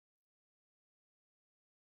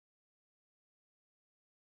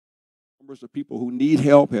numbers of people who need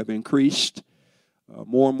help have increased.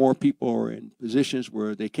 More and more people are in positions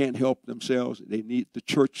where they can't help themselves. They need the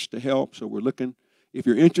church to help. So we're looking, if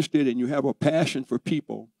you're interested and you have a passion for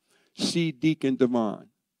people, see Deacon Devon.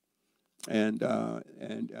 And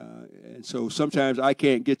so sometimes I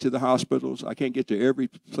can't get to the hospitals. I can't get to every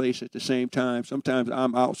place at the same time. Sometimes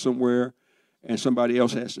I'm out somewhere and somebody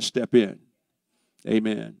else has to step in.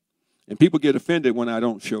 Amen. And people get offended when I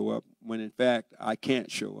don't show up, when in fact I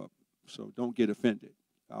can't show up. So don't get offended.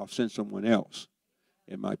 I'll send someone else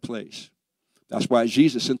in my place. That's why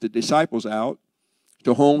Jesus sent the disciples out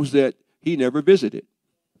to homes that he never visited,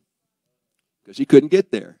 because he couldn't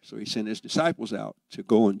get there. So he sent his disciples out to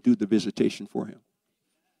go and do the visitation for him.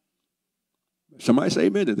 Somebody say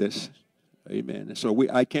amen to this. Amen. And so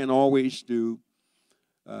I can't always do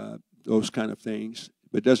those kind of things,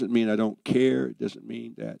 but it doesn't mean I don't care. It doesn't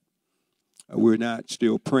mean that we're not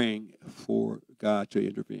still praying for God to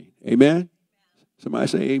intervene. Amen? Somebody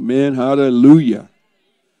say amen. Hallelujah.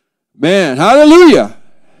 Man, hallelujah.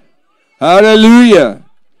 Hallelujah.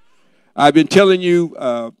 I've been telling you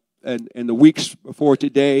in the weeks before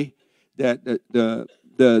today that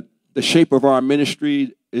the shape of our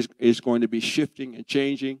ministry is going to be shifting and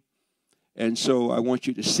changing. And so I want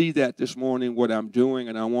you to see that this morning, what I'm doing.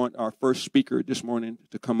 And I want our first speaker this morning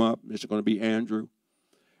to come up. It's going to be Andrew.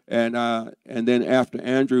 And then after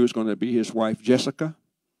Andrew is going to be his wife, Jessica.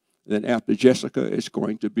 Then after Jessica, it's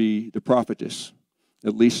going to be the prophetess,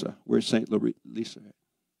 Elisa. Where's St. Lisa at?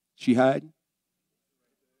 She hiding?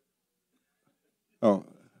 Oh,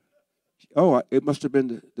 it must have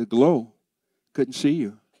been the glow. Couldn't see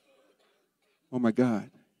you. Oh, my God.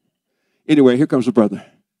 Anyway, here comes the brother.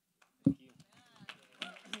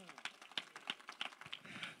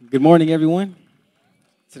 Good morning, everyone.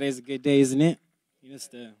 Today's a good day, isn't it? It's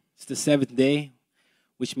the seventh day,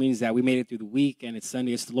 which means that we made it through the week, and it's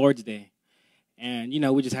Sunday. It's the Lord's Day. And,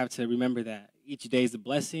 we just have to remember that each day is a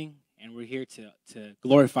blessing, and we're here to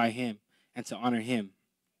glorify him and to honor him.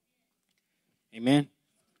 Amen.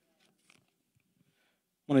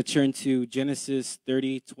 I want to turn to Genesis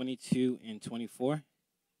 30, 22, and 24.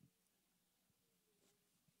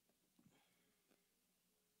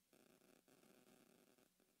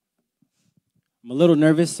 I'm a little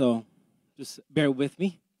nervous, so just bear with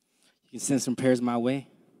me. You can send some prayers my way.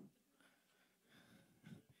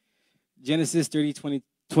 Genesis 30,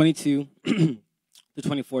 22 to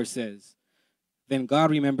 24 says, Then God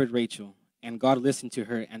remembered Rachel, and God listened to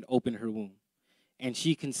her and opened her womb. And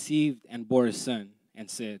she conceived and bore a son, and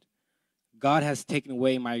said, God has taken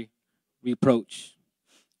away my reproach.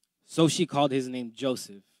 So she called his name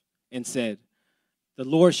Joseph, and said, The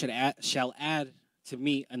Lord shall add to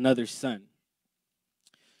me another son.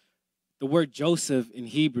 The word Joseph in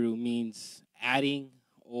Hebrew means adding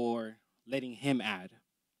or letting him add.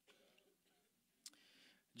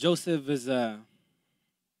 Joseph was a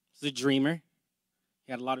dreamer.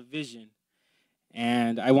 He had a lot of vision.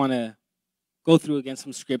 And I want to go through again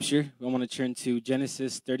some scripture. I want to turn to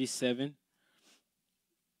Genesis 37,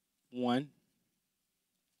 1.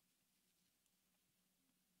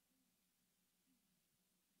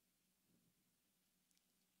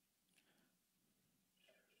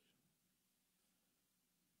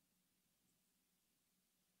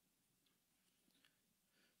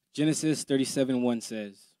 Genesis 37:1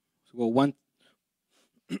 says,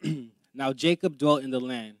 Now Jacob dwelt in the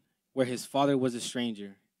land where his father was a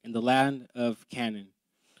stranger, in the land of Canaan.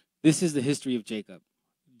 This is the history of Jacob.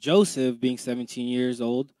 Joseph, being 17 years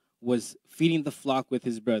old, was feeding the flock with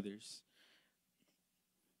his brothers.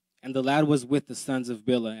 And the lad was with the sons of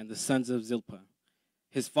Bilhah and the sons of Zilpah,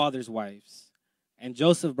 his father's wives. And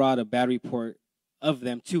Joseph brought a bad report of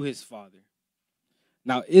them to his father.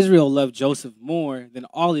 Now Israel loved Joseph more than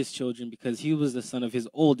all his children because he was the son of his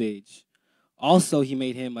old age. Also he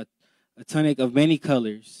made him a tunic of many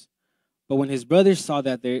colors. But when his brothers saw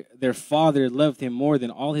that their father loved him more than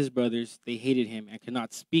all his brothers, they hated him and could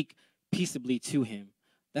not speak peaceably to him.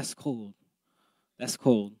 That's cold. That's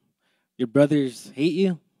cold. Your brothers hate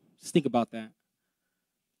you? Just think about that.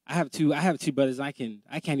 I have two brothers. I can't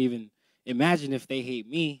even imagine if they hate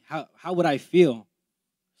me. How would I feel?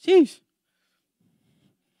 Sheesh.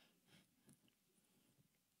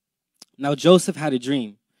 Now Joseph had a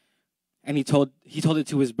dream, and he told it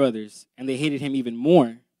to his brothers, and they hated him even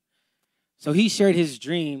more. So he shared his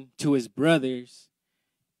dream to his brothers,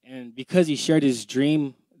 and because he shared his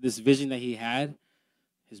dream, this vision that he had,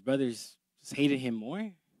 his brothers just hated him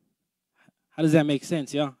more. How does that make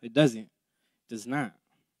sense, y'all? It doesn't. It does not.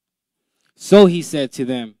 So he said to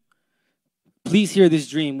them, Please hear this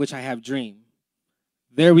dream which I have dreamed.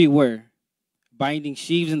 There we were, binding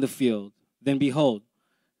sheaves in the field. Then behold,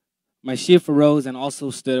 My sheaf arose and also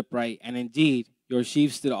stood upright, and indeed your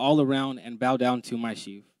sheaf stood all around and bowed down to my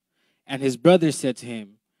sheaf. And his brothers said to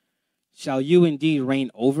him, shall you indeed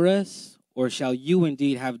reign over us, or shall you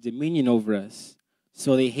indeed have dominion over us?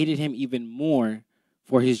 So they hated him even more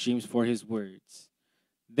for his dreams, for his words.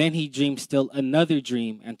 Then he dreamed still another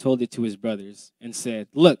dream and told it to his brothers and said,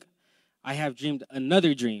 look, I have dreamed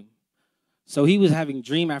another dream. So he was having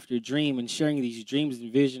dream after dream and sharing these dreams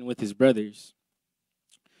and vision with his brothers.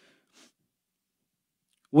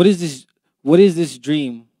 What is this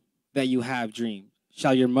dream that you have dreamed?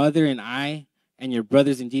 Shall your mother and I and your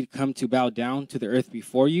brothers indeed come to bow down to the earth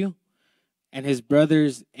before you? And his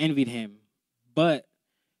brothers envied him, but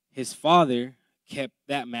his father kept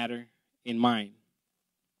that matter in mind.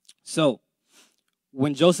 So,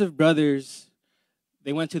 when Joseph's brothers,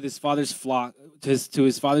 they went to his father's flock, to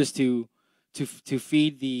his father's to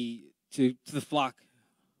feed the flock.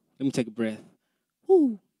 Let me take a breath.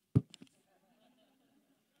 Woo.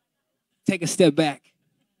 Take a step back.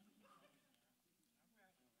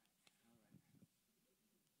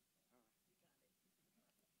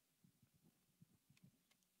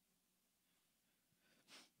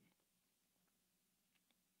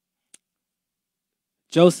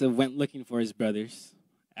 Joseph went looking for his brothers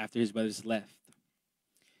after his brothers left.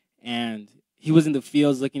 And he was in the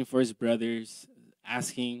fields looking for his brothers,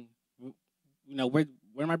 asking, where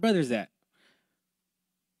are my brothers at?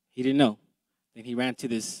 He didn't know. Then he ran to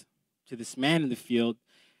this man in the field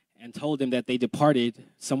and told him that they departed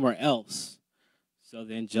somewhere else. So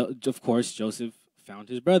then, of course, Joseph found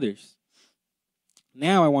his brothers.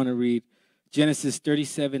 Now I want to read Genesis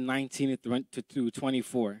 37:19 through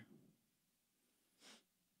 24.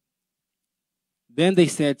 Then they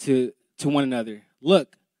said to one another,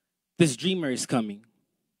 look, this dreamer is coming.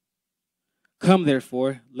 Come,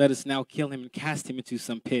 therefore, let us now kill him and cast him into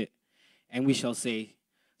some pit, and we shall say,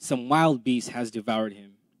 some wild beast has devoured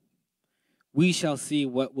him. We shall see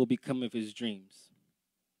what will become of his dreams.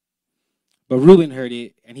 But Reuben heard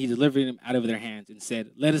it, and he delivered him out of their hands and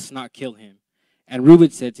said, let us not kill him. And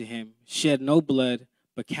Reuben said to him, shed no blood,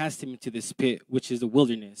 but cast him into this pit, which is the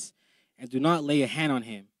wilderness, and do not lay a hand on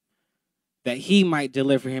him, that he might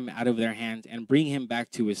deliver him out of their hands and bring him back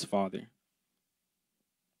to his father.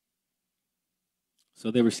 So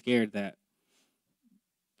they were scared that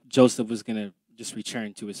Joseph was going to just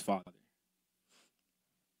return to his father.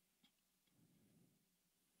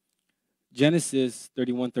 Genesis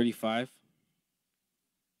 31:35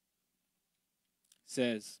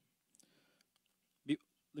 says,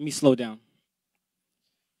 let me slow down.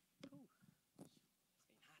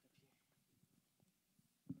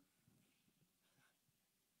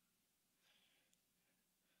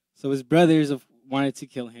 So his brothers wanted to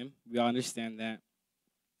kill him. We all understand that.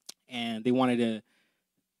 And they wanted to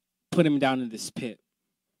put him down in this pit.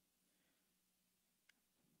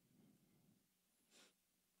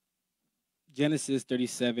 Genesis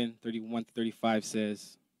 37:31-35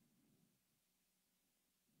 says,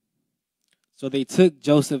 so they took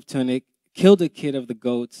Joseph's tunic, killed a kid of the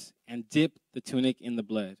goats, and dipped the tunic in the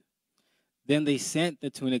blood. Then they sent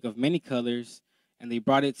the tunic of many colors, and they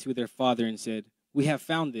brought it to their father and said, we have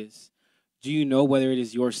found this. Do you know whether it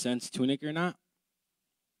is your son's tunic or not?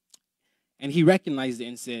 And he recognized it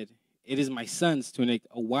and said, it is my son's tunic.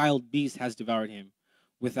 A wild beast has devoured him.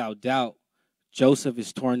 Without doubt, Joseph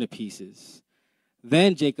is torn to pieces.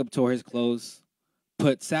 Then Jacob tore his clothes,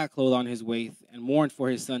 put sackcloth on his waist, and mourned for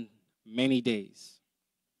his son many days.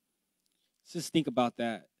 Let's just think about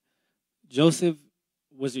that. Joseph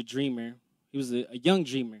was a dreamer. He was a young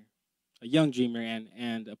dreamer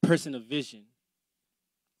and a person of vision.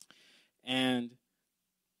 And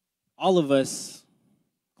all of us,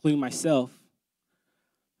 including myself,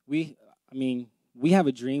 we have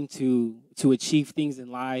a dream to achieve things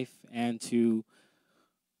in life and to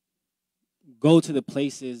go to the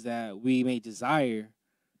places that we may desire.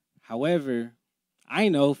 However, I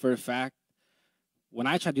know for a fact when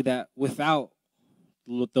I tried to do that without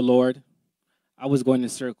the Lord, I was going in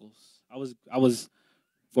circles. I was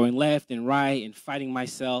going left and right and fighting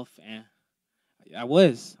myself, and I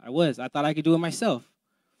was. I thought I could do it myself.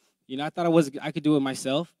 I thought I could do it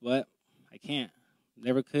myself, but I can't.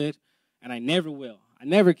 Never could, and I never will. I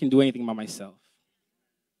never can do anything by myself.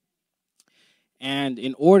 And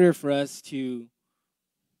in order for us to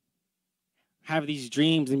have these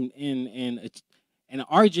dreams and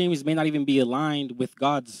our dreams may not even be aligned with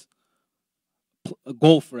God's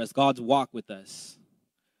goal for us, God's walk with us.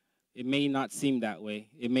 It may not seem that way.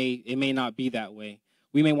 It may not be that way.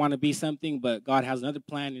 We may want to be something, but God has another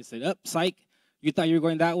plan and said, psych, you thought you were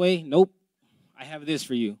going that way? Nope, I have this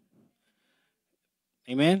for you.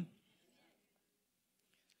 Amen?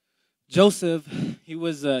 Joseph, he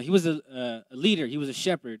was a leader. He was a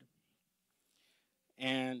shepherd,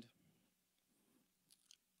 and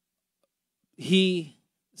he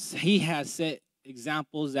has set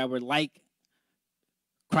examples that were like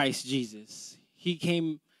Christ Jesus.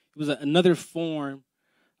 He was another form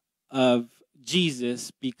of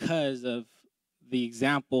Jesus because of the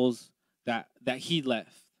examples that he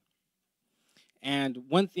left. And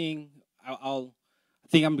one thing I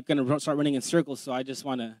think I'm going to start running in circles, so I just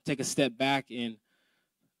want to take a step back and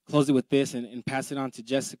close it with this and pass it on to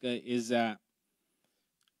Jessica, is that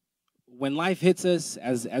when life hits us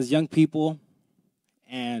as young people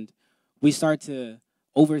and we start to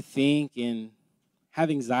overthink and have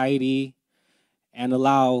anxiety and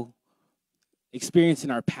allow experience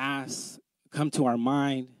in our past come to our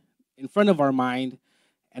mind, in front of our mind,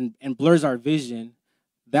 and blurs our vision,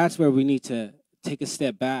 that's where we need to take a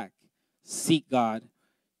step back, seek God,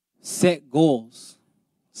 set goals,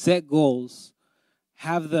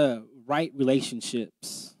 have the right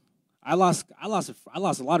relationships. I lost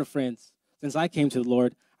a lot of friends since I came to the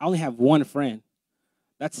Lord. I only have one friend.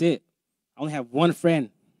 That's it. I only have one friend.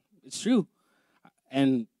 It's true.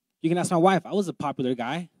 And you can ask my wife. I was a popular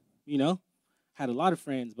guy, had a lot of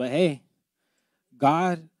friends. But hey,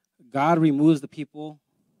 God removes the people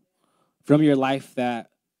from your life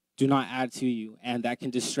that do not add to you and that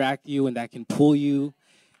can distract you and that can pull you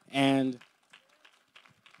and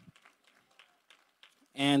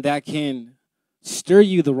that can stir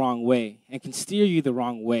you the wrong way and can steer you the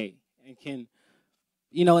wrong way and can,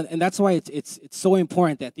 and that's why it's so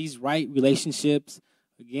important that these right relationships,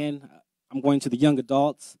 again, I'm going to the young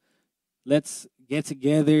adults, let's get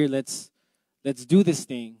together, let's do this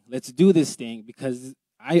thing. Let's do this thing because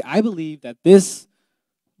I believe that this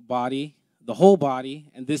body, the whole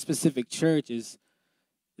body, and this specific church is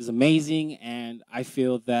amazing, and I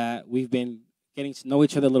feel that we've been getting to know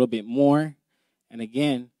each other a little bit more. And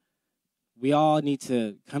again, we all need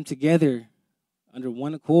to come together under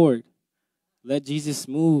one accord. Let Jesus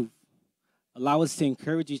move. Allow us to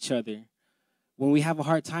encourage each other. When we have a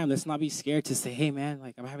hard time, let's not be scared to say, hey, man,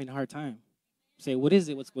 I'm having a hard time. Say, what is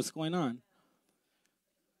it? What's going on?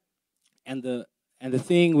 And the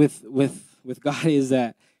thing with God is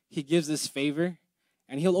that he gives us favor,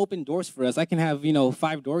 and he'll open doors for us. I can have,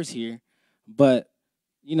 5 doors here, but,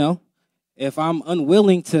 if I'm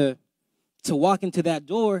unwilling to walk into that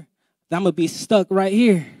door, then I'm going to be stuck right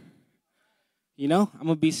here. I'm going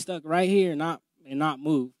to be stuck right here and not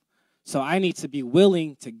move. So I need to be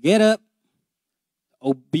willing to get up,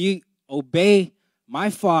 obey my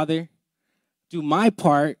Father, do my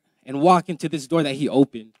part, and walk into this door that he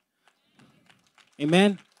opened.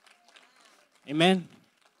 Amen? Amen?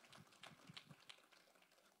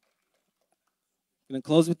 I'm going to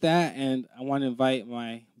close with that, and I want to invite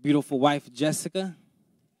my beautiful wife, Jessica,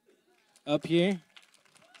 up here.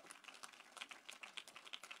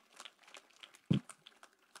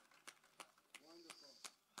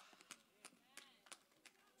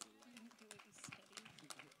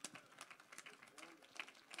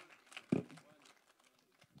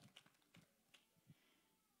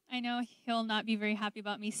 I know he'll not be very happy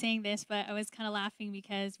about me saying this, but I was kind of laughing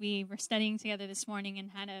because we were studying together this morning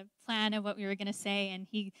and had a plan of what we were going to say, and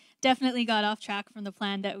he definitely got off track from the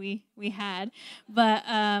plan that we had. But,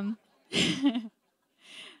 he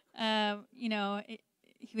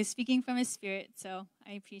was speaking from his spirit, so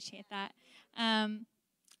I appreciate that. I'm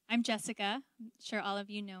Jessica. I'm sure all of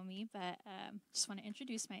you know me, but just want to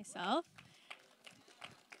introduce myself.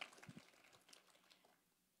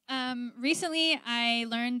 Recently, I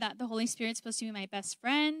learned that the Holy Spirit's supposed to be my best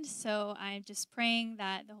friend, so I'm just praying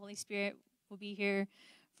that the Holy Spirit will be here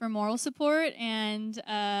for moral support and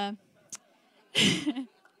to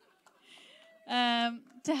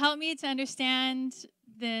help me to understand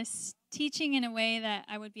this teaching in a way that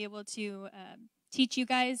I would be able to teach you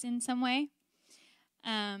guys in some way.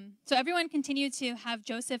 So everyone continue to have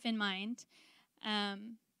Joseph in mind.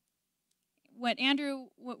 What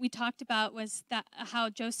we talked about was that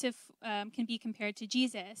how Joseph can be compared to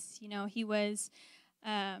Jesus. He was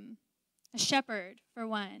a shepherd for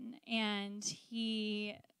one, and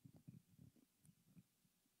he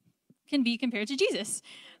can be compared to Jesus.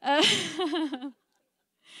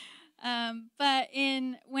 But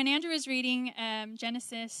when Andrew was reading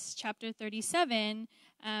Genesis chapter 37,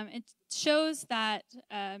 it shows that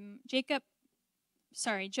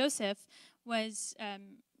Joseph was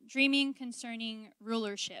dreaming concerning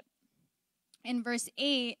rulership. In verse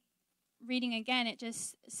 8, reading again, it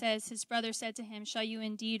just says, his brother said to him, shall you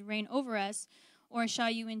indeed reign over us, or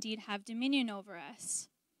shall you indeed have dominion over us?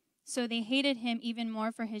 So they hated him even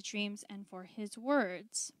more for his dreams and for his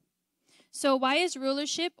words. So why is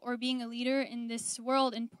rulership or being a leader in this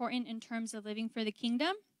world important in terms of living for the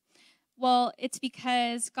kingdom? Well, it's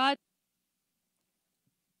because God.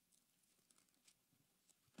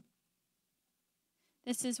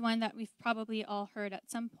 This is one that we've probably all heard at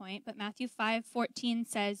some point, but Matthew 5:14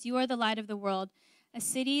 says, "You are the light of the world. A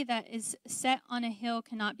city that is set on a hill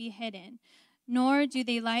cannot be hidden. Nor do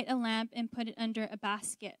they light a lamp and put it under a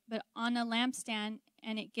basket, but on a lampstand,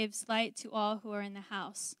 and it gives light to all who are in the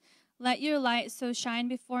house. Let your light so shine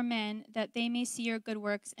before men that they may see your good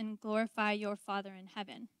works and glorify your Father in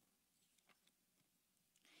heaven."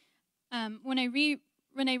 When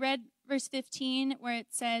I read verse 15, where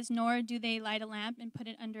it says, "Nor do they light a lamp and put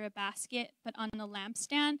it under a basket, but on a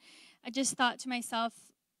lampstand," I just thought to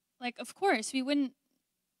myself, like, of course, we wouldn't,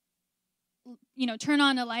 turn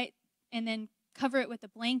on a light and then cover it with a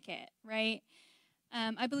blanket, right?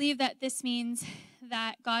 I believe that this means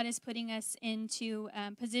that God is putting us into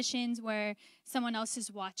positions where someone else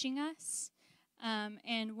is watching us,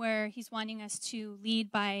 and where he's wanting us to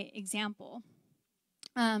lead by example.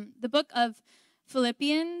 The book of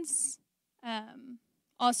Philippians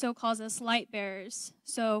also calls us light bearers.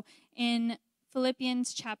 So in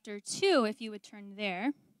Philippians chapter 2, if you would turn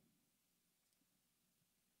there.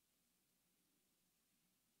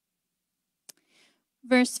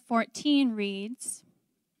 Verse 14 reads,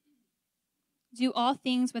 "Do all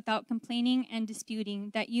things without complaining and disputing,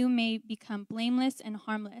 that you may become blameless and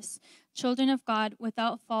harmless, children of God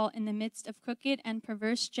without fault in the midst of crooked and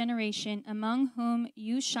perverse generation, among whom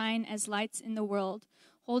you shine as lights in the world,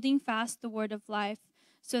 holding fast the word of life,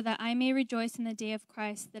 so that I may rejoice in the day of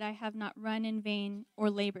Christ, that I have not run in vain or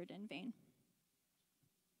labored in vain."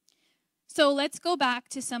 So let's go back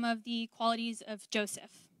to some of the qualities of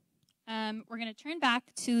Joseph. We're going to turn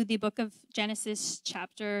back to the book of Genesis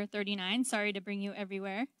chapter 39. Sorry to bring you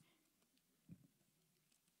everywhere.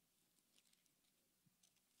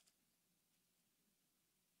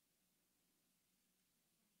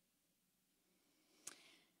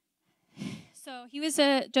 So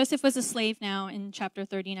Joseph was a slave now in chapter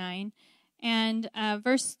 39. And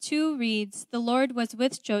verse 2 reads, "The Lord was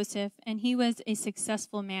with Joseph, and he was a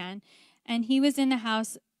successful man, and he was in the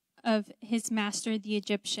house of his master the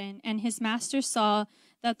Egyptian. And his master saw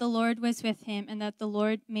that the Lord was with him, and that the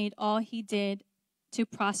Lord made all he did to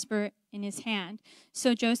prosper in his hand.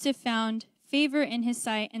 So Joseph found favor in his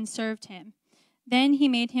sight and served him. Then he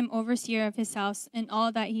made him overseer of his house and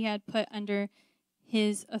all that he had put under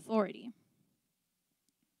his authority."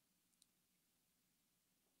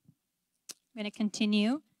 I'm going to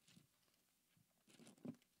continue.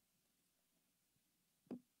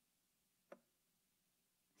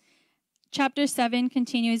 Chapter 7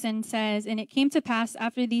 continues and says, "And it came to pass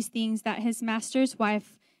after these things that his master's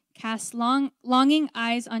wife cast longing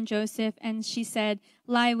eyes on Joseph, and she said,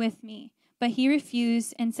 'Lie with me.' But he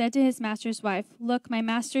refused and said to his master's wife, 'Look, my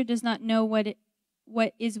master does not know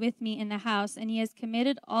what is with me in the house, and he has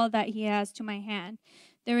committed all that he has to my hand.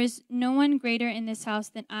 There is no one greater in this house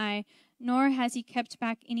than I, nor has he kept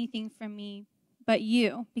back anything from me but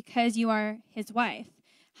you, because you are his wife.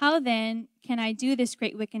 How then can I do this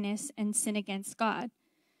great wickedness and sin against God?'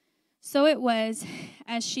 So it was,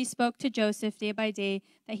 as she spoke to Joseph day by day,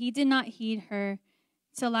 that he did not heed her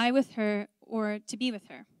to lie with her or to be with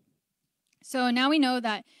her." So now we know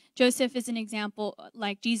that Joseph is an example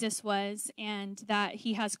like Jesus was, and that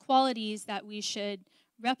he has qualities that we should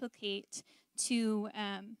replicate to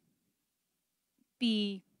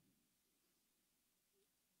be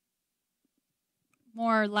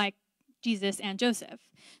more like Jesus and Joseph.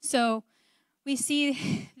 So we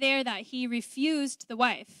see there that he refused the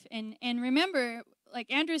wife. And remember,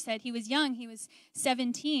 like Andrew said, he was young. He was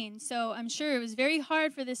 17. So I'm sure it was very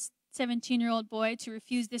hard for this 17-year-old boy to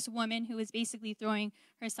refuse this woman who was basically throwing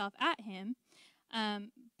herself at him.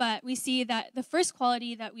 But we see that the first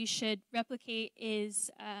quality that we should replicate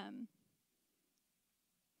is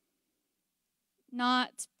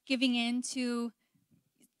not giving in to,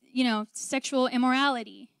 sexual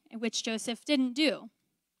immorality, which Joseph didn't do.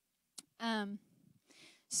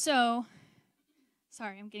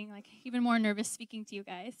 Sorry, I'm getting even more nervous speaking to you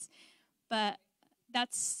guys, but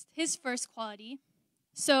that's his first quality.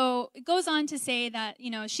 So it goes on to say that,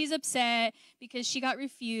 she's upset because she got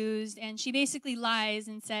refused, and she basically lies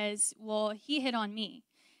and says, well, he hit on me.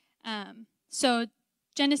 So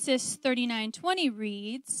Genesis 39:20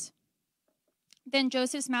 reads, "Then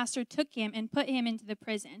Joseph's master took him and put him into the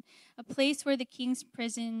prison, a place where the king's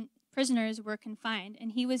prisoners were confined,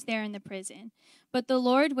 and he was there in the prison. But the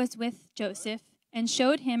Lord was with Joseph and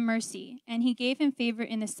showed him mercy, and he gave him favor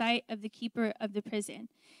in the sight of the keeper of the prison.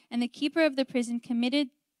 And the keeper of the prison committed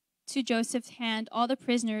to Joseph's hand all the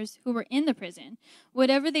prisoners who were in the prison.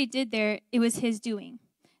 Whatever they did there, it was his doing.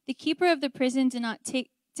 The keeper of the prison did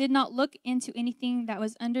not look into anything that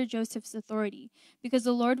was under Joseph's authority, because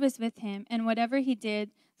the Lord was with him, and whatever he did,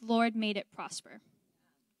 the Lord made it prosper.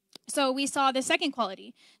 So we saw the second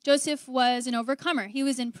quality. Joseph was an overcomer. He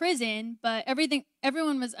was in prison, but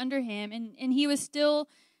everyone was under him, and he was still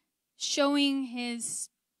showing his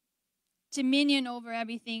dominion over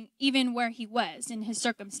everything, even where he was in his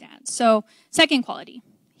circumstance. So, second quality,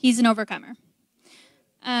 he's an overcomer.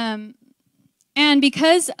 And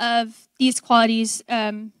because of these qualities,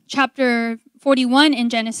 chapter 41 in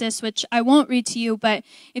Genesis, which I won't read to you, but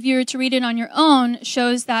if you were to read it on your own,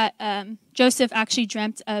 shows that Joseph actually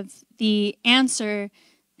dreamt of the answer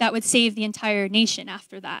that would save the entire nation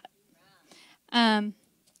after that.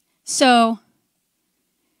 So,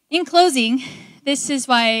 in closing, this is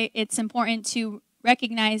why it's important to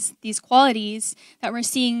recognize these qualities that we're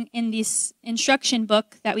seeing in this instruction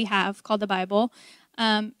book that we have called the Bible,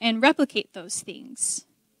 and replicate those things.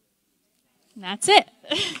 And that's it.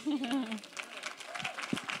 Here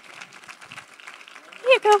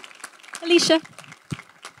you go, Alicia.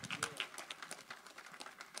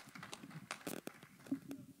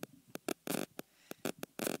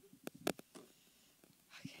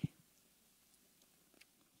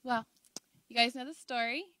 Well, you guys know the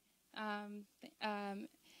story, and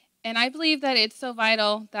I believe that it's so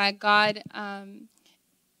vital that God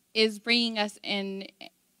is bringing us in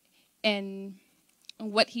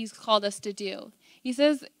what He's called us to do. He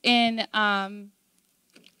says in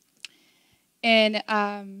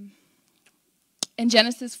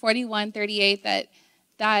Genesis 41:38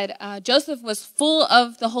 that Joseph was full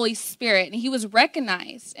of the Holy Spirit, and he was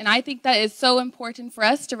recognized. And I think that is so important for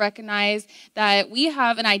us to recognize that we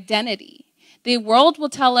have an identity. The world will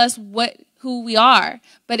tell us who we are,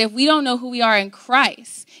 but if we don't know who we are in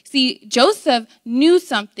Christ. See, Joseph knew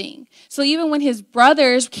something. So even when his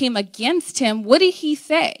brothers came against him, what did he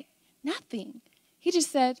say? Nothing. He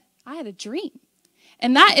just said, I had a dream.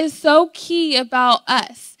 And that is so key about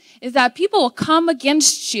us, is that people will come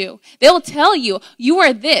against you. They will tell you, you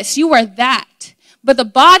are this, you are that. But the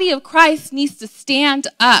body of Christ needs to stand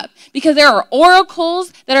up, because there are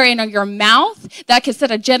oracles that are in your mouth that can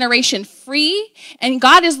set a generation free. And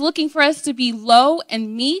God is looking for us to be low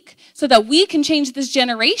and meek so that we can change this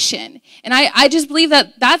generation. And I just believe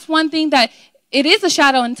that that's one thing that it is a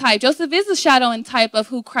shadow and type. Joseph is a shadow and type of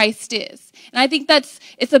who Christ is. And I think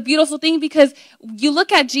it's a beautiful thing, because you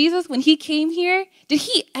look at Jesus when he came here, did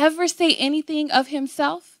he ever say anything of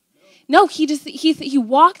himself? No, he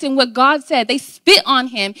walked in what God said. They spit on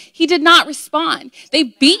him. He did not respond. They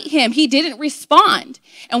beat him. He didn't respond.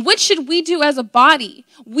 And what should we do as a body?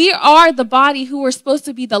 We are the body who are supposed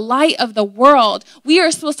to be the light of the world. We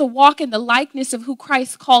are supposed to walk in the likeness of who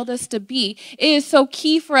Christ called us to be. It is so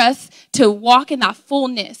key for us to walk in that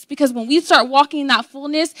fullness, because when we start walking in that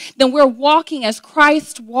fullness, then we're walking as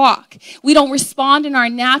Christ walked. We don't respond in our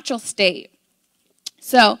natural state.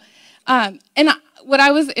 So,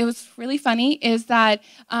 it was really funny is that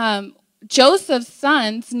Joseph's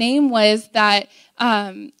son's name was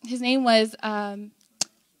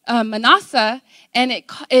Manasseh, and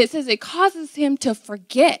it says it causes him to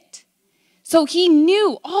forget. So he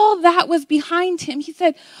knew all that was behind him. He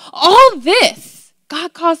said, all this,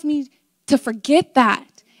 God caused me to forget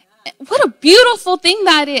that. What a beautiful thing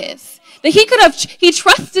that is. That he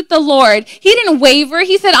trusted the Lord. He didn't waver.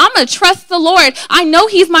 He said, I'm going to trust the Lord. I know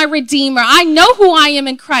he's my Redeemer. I know who I am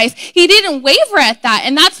in Christ. He didn't waver at that.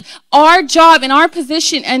 And that's our job and our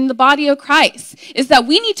position in the body of Christ, is that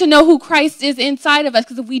we need to know who Christ is inside of us.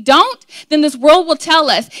 Because if we don't, then this world will tell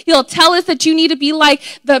us. He'll tell us that you need to be like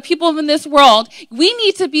the people in this world. We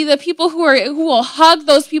need to be the people who will hug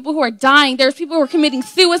those people who are dying. There's people who are committing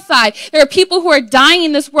suicide. There are people who are dying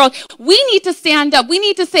in this world. We need to stand up. We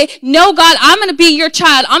need to say, no, God, I'm going to be your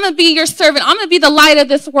child. I'm going to be your servant. I'm going to be the light of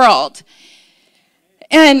this world.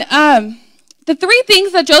 And the three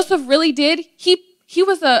things that Joseph really did, he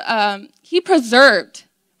preserved,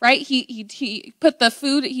 right? He took the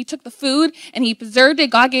food and he preserved it.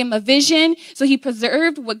 God gave him a vision, so he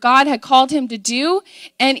preserved what God had called him to do,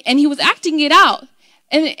 and he was acting it out.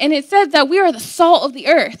 And it says that we are the salt of the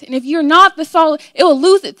earth, and if you're not the salt, it will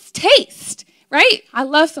lose its taste, right? I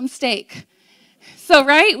love some steak. So,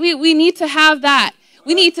 right, we need to have that.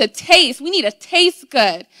 We need to taste. We need to taste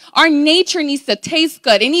good. Our nature needs to taste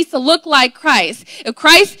good. It needs to look like Christ. If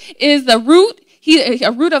Christ is the root, he's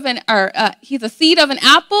a seed of an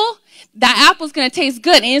apple, that apple's going to taste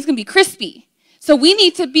good and it's going to be crispy. So we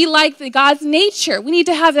need to be like God's nature. We need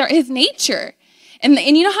to have his nature. And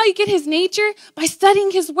you know how you get his nature? By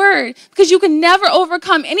studying his word. Because you can never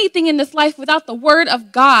overcome anything in this life without the word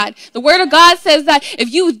of God. The word of God says that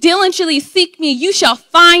if you diligently seek me, you shall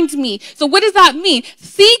find me. So what does that mean?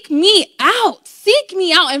 Seek me out. Seek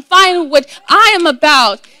me out and find what I am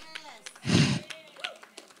about.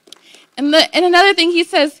 And another thing he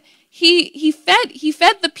says, he fed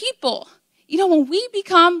the people. You know, when we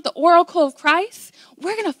become the oracle of Christ,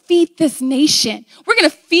 we're going to feed this nation. We're going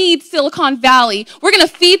to feed Silicon Valley. We're going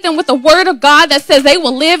to feed them with the word of God that says they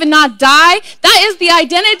will live and not die. That is the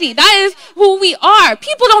identity. That is who we are.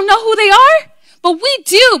 People don't know who they are, but we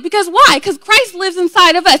do. Because why? Because Christ lives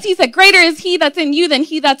inside of us. He said, greater is he that's in you than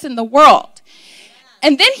he that's in the world.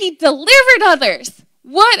 And then he delivered others.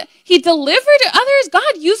 What he delivered others,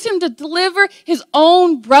 God used him to deliver his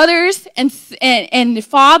own brothers and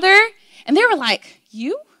father. And they were like,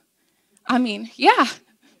 you? I mean, yeah,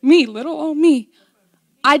 me, little old me.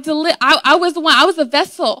 I was the one, I was a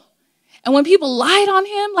vessel. And when people lied on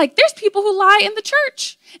him, like there's people who lie in the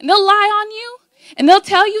church. And they'll lie on you. And they'll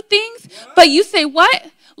tell you things. But you say, what?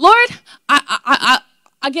 Lord, I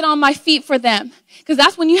get on my feet for them. Because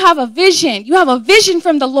that's when you have a vision. You have a vision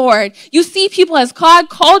from the Lord. You see people as God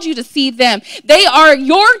called you to see them. They are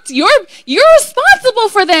you're responsible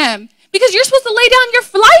for them. Because you're supposed to lay down your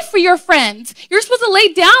life for your friends. You're supposed to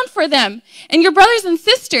lay down for them. And your brothers and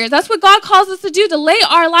sisters. That's what God calls us to do, to lay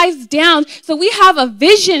our lives down so we have a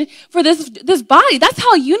vision for this body. That's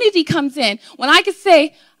how unity comes in. When I could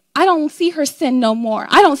say, I don't see her sin no more.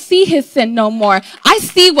 I don't see his sin no more. I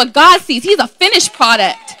see what God sees. He's a finished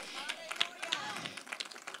product.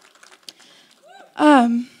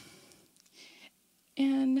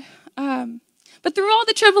 But through all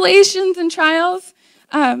the tribulations and trials,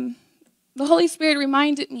 the Holy Spirit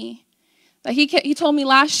reminded me that he told me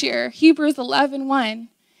last year, Hebrews 11:1. And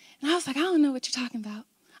I was like, I don't know what you're talking about.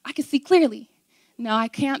 I can see clearly. No, I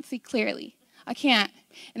can't see clearly. I can't.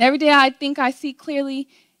 And every day I think I see clearly,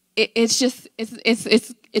 it's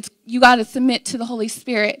you got to submit to the Holy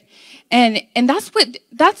Spirit. And that's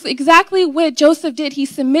exactly what Joseph did. He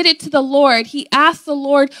submitted to the Lord. He asked the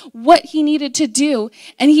Lord what he needed to do.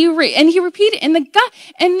 And he repeated.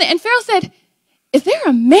 And Pharaoh said, is there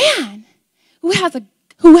a man who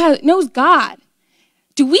knows God?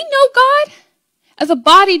 Do we know God? As a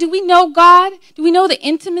body, do we know God? Do we know the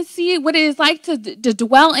intimacy, what it is like to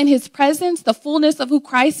dwell in his presence, the fullness of who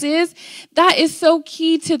Christ is? That is so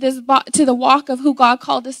key to the walk of who God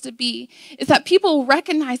called us to be, is that people will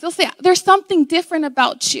recognize, they'll say, there's something different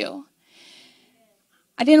about you.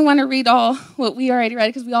 I didn't want to read all what we already read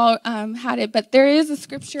because we all had it, but there is a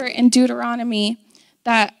scripture in Deuteronomy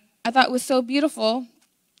that I thought was so beautiful.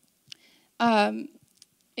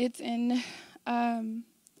 It's in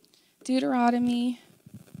Deuteronomy.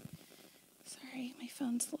 Sorry, my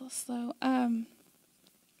phone's a little slow.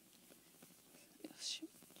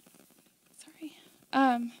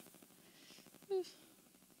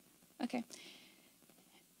 Okay.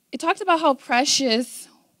 It talked about how precious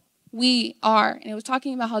we are, and it was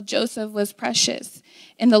talking about how Joseph was precious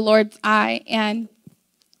in the Lord's eye, and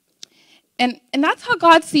that's how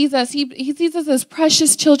God sees us. He sees us as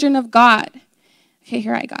precious children of God. Okay,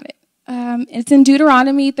 here I got it. It's in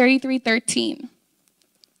Deuteronomy 33:13.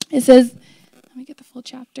 It says, let me get the full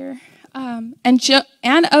chapter. And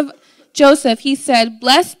of Joseph, he said,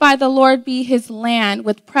 blessed by the Lord be his land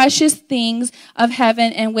with precious things of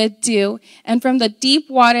heaven and with dew, and from the deep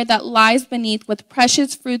water that lies beneath with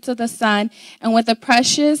precious fruits of the sun, and with the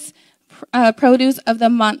precious produce of the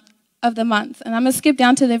month. And I'm going to skip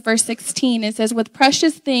down to the verse 16. It says, with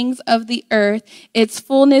precious things of the earth, its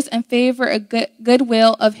fullness and favor, a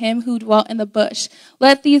goodwill of him who dwelt in the bush.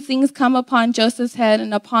 Let these things come upon Joseph's head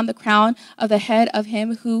and upon the crown of the head of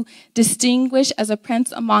him who distinguished as a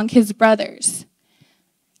prince among his brothers.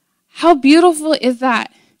 How beautiful is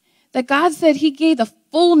that? That God said he gave the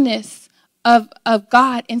fullness of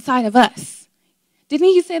God inside of us. Didn't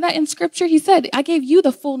he say that in Scripture? He said, I gave you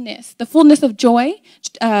the fullness of joy.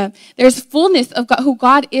 There's fullness of God, who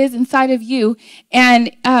God is inside of you.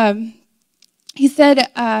 And he said,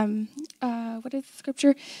 what is the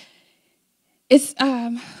Scripture? It's,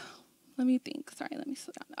 let me think. Sorry, let me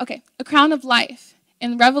slow down. Okay, a crown of life.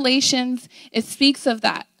 In Revelations, it speaks of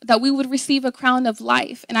that we would receive a crown of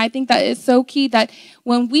life. And I think that is so key that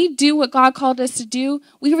when we do what God called us to do,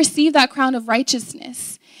 we receive that crown of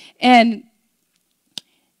righteousness. And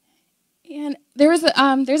there's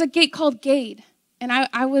a gate called Gade, and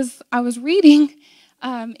I was reading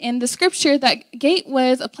in the scripture that Gate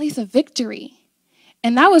was a place of victory,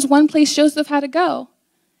 and that was one place Joseph had to go,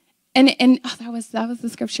 and that was the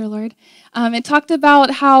scripture, Lord. It talked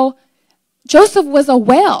about how Joseph was a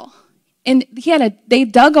whale. And they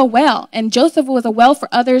dug a well, and Joseph was a well for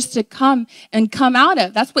others to come out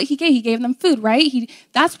of. That's what he gave. He gave them food, right?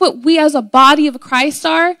 That's what we as a body of Christ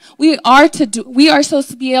are. We are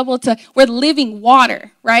supposed to be able to, we're living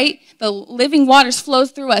water, right? The living waters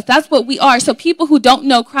flows through us. That's what we are. So people who don't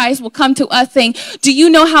know Christ will come to us saying, do you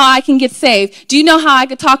know how I can get saved? Do you know how I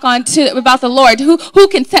could talk about the Lord? Who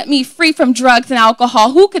can set me free from drugs and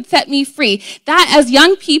alcohol? Who could set me free? That as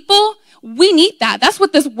young people, we need that. That's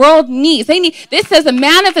what this world needs. This says a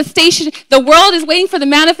manifestation. The world is waiting for the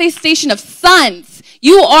manifestation of sons.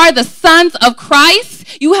 You are the sons of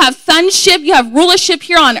Christ. You have sonship. You have rulership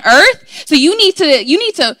here on earth. So you need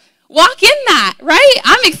to walk in that, right?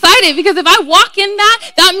 I'm excited because if I walk in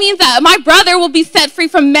that, that means that my brother will be set free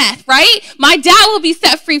from meth, right? My dad will be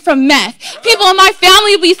set free from meth. People in my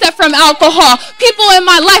family will be set from alcohol. People in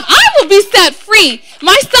my life, I will be set free.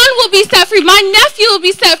 My son will be set free. My nephew will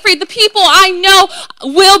be set free. The people I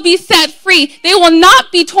know will be set free. They will not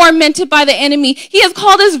be tormented by the enemy. He has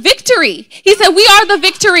called us victory. He said we are the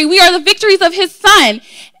victory. We are the victories of his son.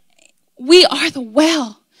 We are the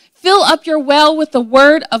well. Fill up your well with the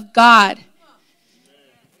word of God.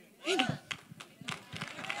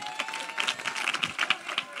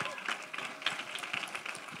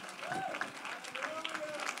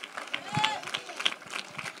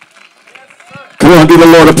 Come on, give the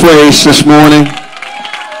Lord a praise this morning.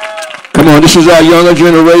 Come on, this is our younger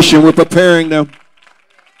generation. We're preparing them.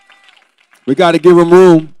 We got to give them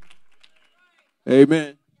room.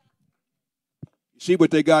 Amen. You see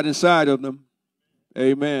what they got inside of them.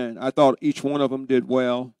 Amen. I thought each one of them did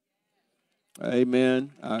well.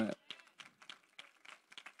 Amen.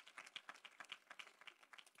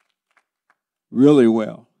 Really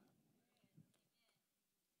well.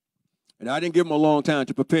 And I didn't give them a long time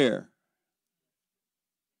to prepare.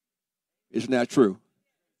 Isn't that true?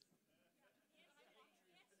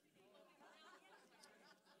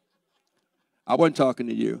 I wasn't talking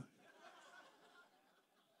to you.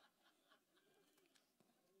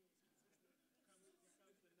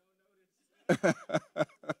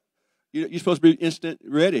 You're supposed to be instant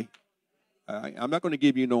ready. I'm not going to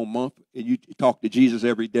give you no month, and you talk to Jesus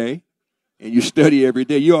every day, and you study every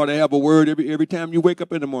day. You ought to have a word every time you wake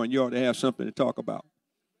up in the morning. You ought to have something to talk about.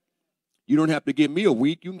 You don't have to give me a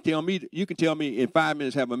week. You can tell me in 5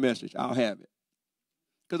 minutes have a message. I'll have it.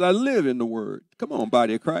 Because I live in the word. Come on,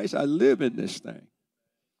 body of Christ. I live in this thing.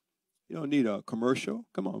 You don't need a commercial.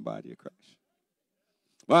 Come on, body of Christ.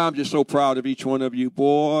 Well, I'm just so proud of each one of you.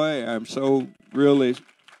 Boy, I'm so really.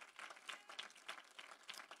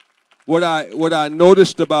 What I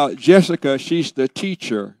noticed about Jessica, she's the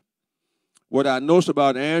teacher. What I noticed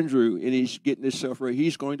about Andrew, and he's getting himself ready,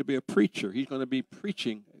 he's going to be a preacher. He's going to be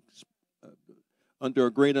preaching under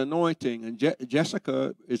a great anointing. And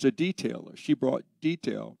Jessica is a detailer. She brought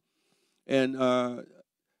detail. And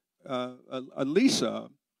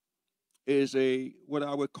Alisa is what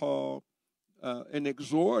I would call an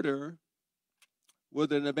exhorter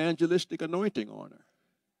with an evangelistic anointing on her.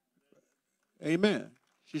 Amen.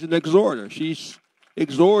 She's an exhorter. She's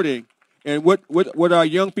exhorting. And what our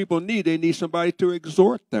young people need, they need somebody to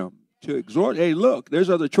exhort them. To exhort, hey, look,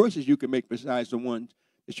 there's other choices you can make besides the ones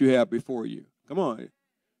that you have before you. Come on.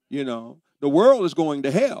 You know, the world is going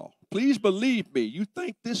to hell. Please believe me. You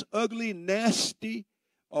think this ugly, nasty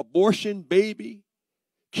abortion baby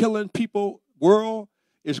killing people world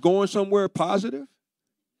is going somewhere positive?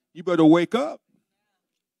 You better wake up.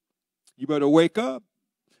 You better wake up.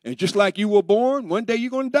 And just like you were born, one day you're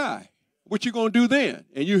going to die. What you going to do then?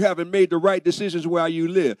 And you haven't made the right decisions while you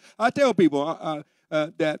live. I tell people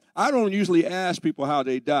that I don't usually ask people how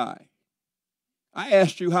they die. I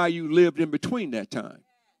asked you how you lived in between that time.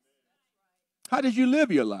 How did you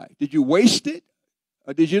live your life? Did you waste it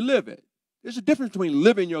or did you live it? There's a difference between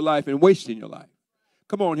living your life and wasting your life.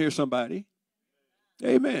 Come on here, somebody.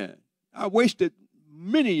 Amen. I wasted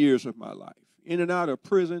many years of my life in and out of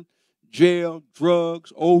prison, jail,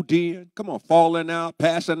 drugs, ODing. Come on, falling out,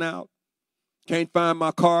 passing out. Can't find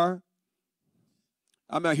my car.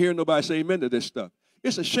 I'm not hearing nobody say amen to this stuff.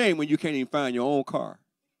 It's a shame when you can't even find your own car.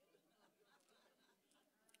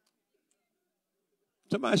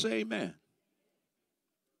 Somebody say amen.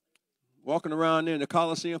 Walking around there in the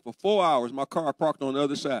Coliseum for 4 hours, my car parked on the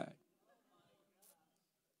other side.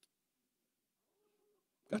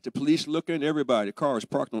 Got the police looking, everybody. The car is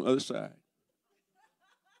parked on the other side.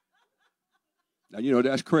 Now, you know,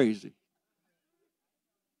 that's crazy.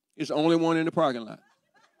 It's the only one in the parking lot.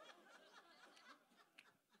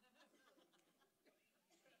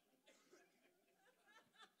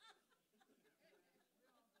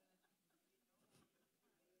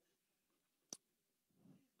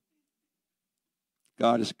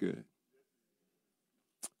 God is good.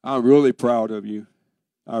 I'm really proud of you.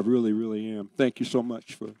 I really, really am. Thank you so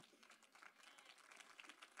much for.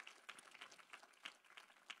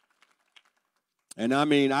 And I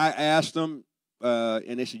mean, I asked them,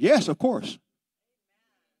 and they said, yes, of course.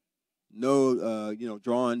 No,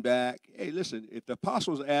 drawing back. Hey, listen, if the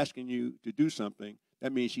apostle's asking you to do something,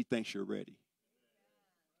 that means he thinks you're ready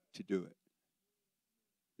to do it.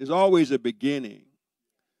 There's always a beginning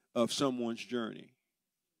of someone's journey.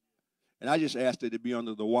 And I just asked it to be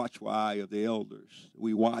under the watchful eye of the elders.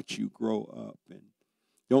 We watch you grow up, and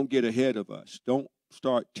don't get ahead of us. Don't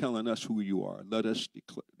start telling us who you are. Let us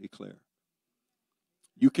declare.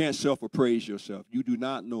 You can't self-appraise yourself. You do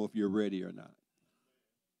not know if you're ready or not.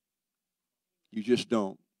 You just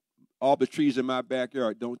don't. All the trees in my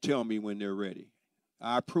backyard don't tell me when they're ready.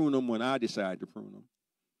 I prune them when I decide to prune them.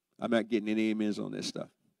 I'm not getting any amens on this stuff.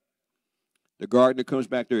 The gardener comes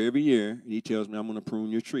back there every year, and he tells me, I'm going to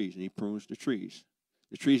prune your trees, and he prunes the trees.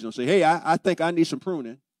 The trees don't say, hey, I think I need some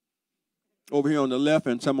pruning over here on the left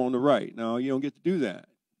and some on the right. No, you don't get to do that.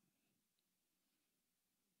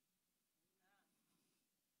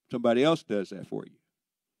 Somebody else does that for you.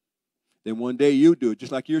 Then one day you do it,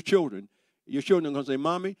 just like your children. Your children are going to say,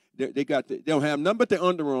 Mommy, they don't have nothing but their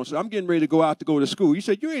underwear on, so I'm getting ready to go to school. You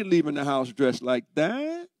said, you ain't leaving the house dressed like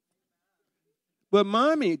that. But,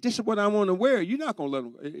 Mommy, this is what I want to wear. We're not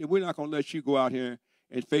going to let you go out here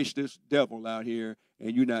and face this devil out here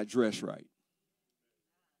and you're not dressed right.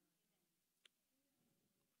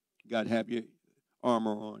 You got to have your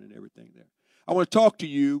armor on and everything there. I want to talk to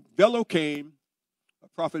you. Bello came,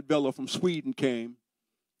 Prophet Bello from Sweden came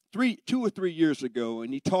 2 or 3 years ago,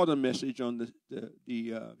 and he taught a message on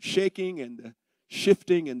the shaking and the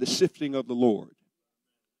shifting and the sifting of the Lord.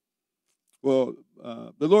 Well,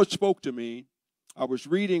 the Lord spoke to me. I was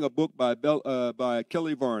reading a book by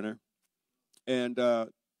Kelly Varner, and the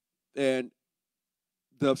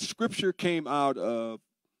scripture came out of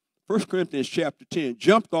 1 Corinthians chapter 10,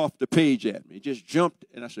 jumped off the page at me. It just jumped,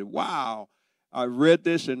 and I said, wow, I read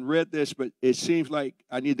this, but it seems like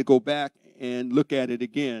I need to go back and look at it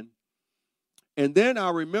again. And then I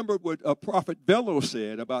remembered what Prophet Bello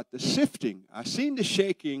said about the sifting. I seen the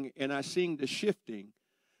shaking and I seen the shifting.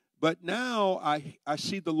 But now I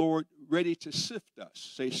see the Lord ready to sift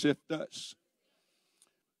us. Say, sift us.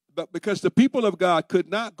 But because the people of God could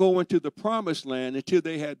not go into the promised land until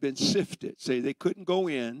they had been sifted. Say, they couldn't go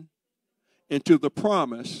into the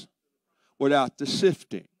promise without the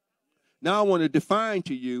sifting. Now I want to define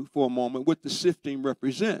to you for a moment what the sifting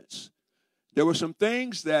represents. There were some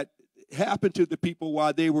things that happened to the people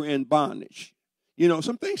while they were in bondage. You know,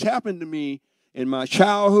 some things happened to me in my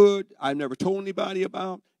childhood I never told anybody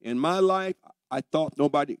about. In my life, I thought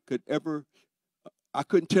nobody could ever, I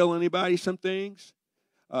couldn't tell anybody some things.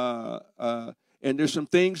 And there's some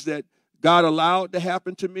things that God allowed to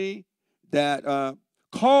happen to me that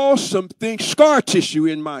caused some things, scar tissue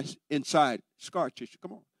in my inside, scar tissue,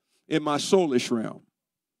 come on, in my soulish realm.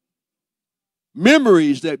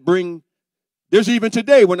 Memories that bring, there's even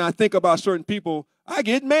today when I think about certain people, I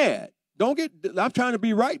get mad. I'm trying to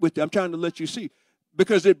be right with you. I'm trying to let you see.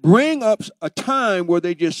 Because it brings up a time where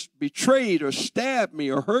they just betrayed or stabbed me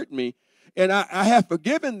or hurt me. And I have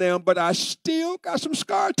forgiven them, but I still got some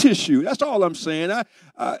scar tissue. That's all I'm saying.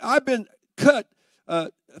 I've been cut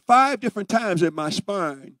 5 different times at my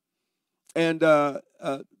spine. And the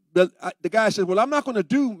guy said, well, I'm not going to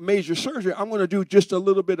do major surgery. I'm going to do just a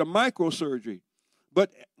little bit of microsurgery.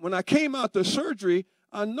 But when I came out the surgery,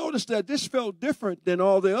 I noticed that this felt different than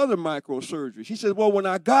all the other microsurgeries. He said, well, when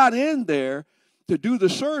I got in there to do the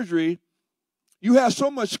surgery, you have so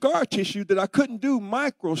much scar tissue that I couldn't do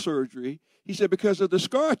microsurgery. He said, because of the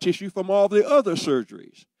scar tissue from all the other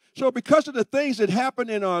surgeries. So because of the things that happen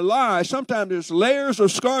in our lives, sometimes there's layers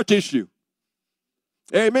of scar tissue.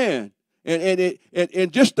 Amen.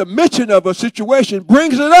 And just the mention of a situation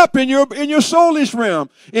brings it up in your soulish realm.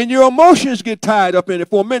 And your emotions get tied up in it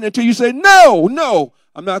for a minute until you say, no,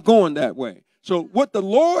 I'm not going that way. So what the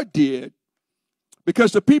Lord did,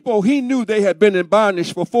 because the people, he knew they had been in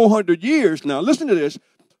bondage for 400 years now. Listen to this,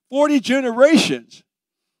 40 generations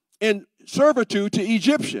in servitude to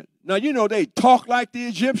Egyptian. Now, you know, they talk like the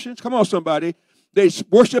Egyptians. Come on, somebody. They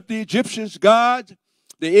worship the Egyptians' gods.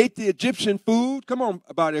 They ate the Egyptian food. Come on,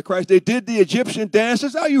 body of Christ. They did the Egyptian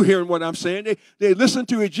dances. Are you hearing what I'm saying? They listened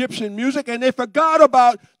to Egyptian music, and they forgot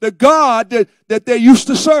about the God that they used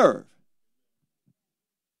to serve.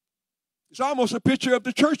 It's almost a picture of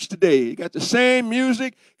the church today. You got the same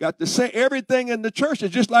music, got the same everything in the church.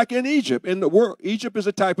 It's just like in Egypt, in the world. Egypt is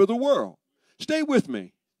a type of the world. Stay with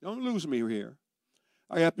me. Don't lose me here.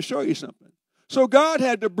 I have to show you something. So God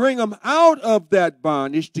had to bring them out of that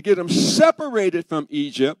bondage to get them separated from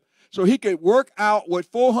Egypt so he could work out what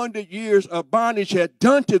 400 years of bondage had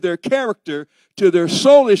done to their character, to their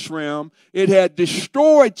soulish realm. It had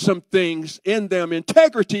destroyed some things in them,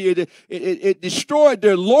 integrity. It destroyed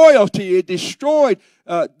their loyalty. It destroyed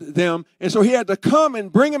them. And so he had to come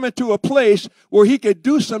and bring them into a place where he could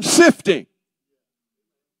do some sifting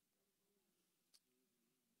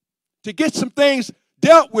to get some things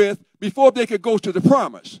dealt with before they could go to the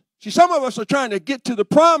promise. See, some of us are trying to get to the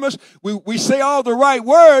promise. We say all the right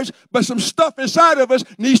words, but some stuff inside of us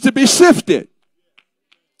needs to be sifted.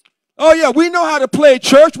 Oh yeah, we know how to play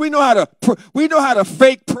church. We know how to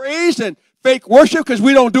fake praise and fake worship because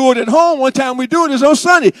we don't do it at home. One time we do it is on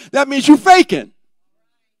Sunday. That means you're faking.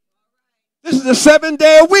 This is a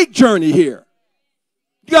 7-day-a-week journey here.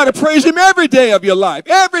 You got to praise him every day of your life.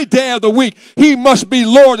 Every day of the week, he must be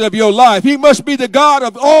Lord of your life. He must be the God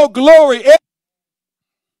of all glory.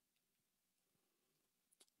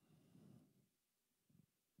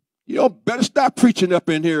 You better stop preaching up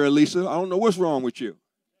in here, Elisa. I don't know what's wrong with you.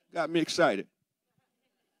 Got me excited.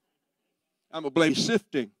 I'm a blame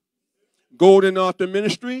sifting. Golden Author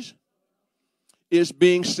Ministries is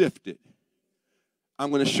being sifted.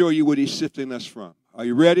 I'm going to show you what he's sifting us from. Are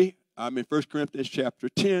you ready? I'm in 1 Corinthians chapter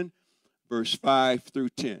 10, verse 5 through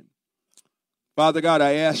 10. Father God,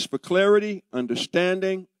 I ask for clarity,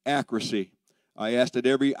 understanding, accuracy. I ask that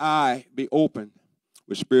every eye be opened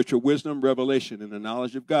with spiritual wisdom, revelation, and the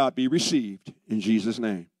knowledge of God be received in Jesus'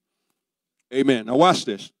 name. Amen. Now watch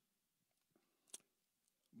this.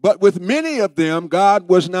 But with many of them, God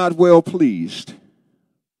was not well pleased.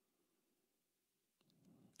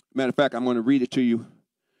 Matter of fact, I'm going to read it to you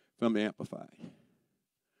from the Amplified.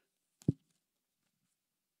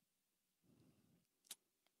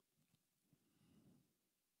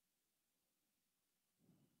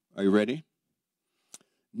 Are you ready?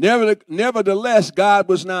 Nevertheless, God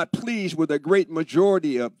was not pleased with a great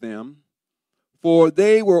majority of them, for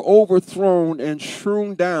they were overthrown and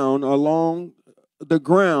strewn down along the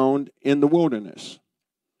ground in the wilderness.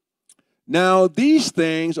 Now, these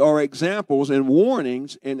things are examples and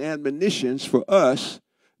warnings and admonitions for us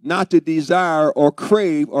not to desire or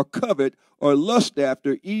crave or covet or lust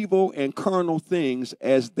after evil and carnal things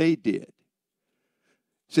as they did.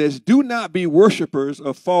 It says, do not be worshipers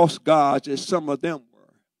of false gods as some of them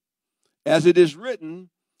were. As it is written,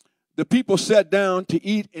 the people sat down to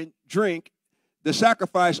eat and drink the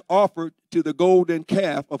sacrifice offered to the golden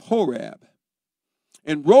calf of Horeb,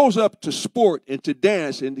 and rose up to sport and to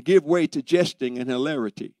dance and to give way to jesting and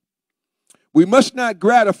hilarity. We must not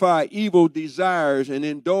gratify evil desires and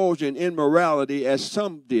indulge in immorality as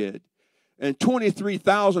some did, and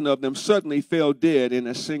 23,000 of them suddenly fell dead in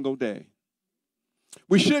a single day.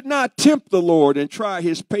 We should not tempt the Lord and try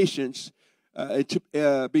his patience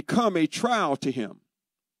to become a trial to him,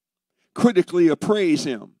 critically appraise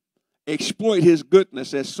him, exploit his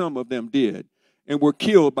goodness as some of them did, and were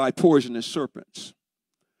killed by poisonous serpents.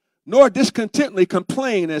 Nor discontentedly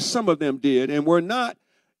complain as some of them did, and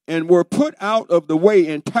were put out of the way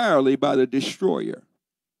entirely by the destroyer.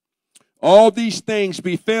 All these things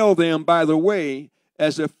befell them by the way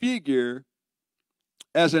as a figure,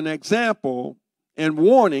 as an example and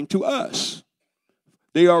warning to us.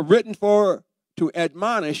 They are written to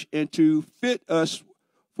admonish and to fit us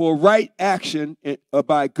for right action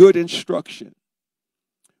by good instruction.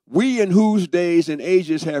 We in whose days and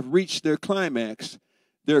ages have reached their climax,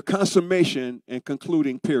 their consummation and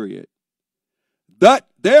concluding period.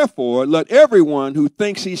 Therefore, let everyone who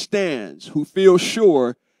thinks he stands, who feels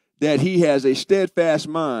sure that he has a steadfast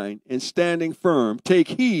mind and standing firm, take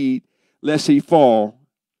heed lest he fall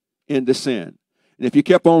into sin. And if you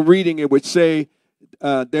kept on reading, it would say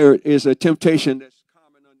there is a temptation that's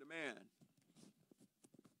common unto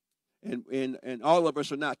man. And all of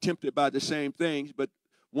us are not tempted by the same things, but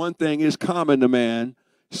one thing is common to man.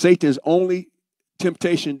 Satan's only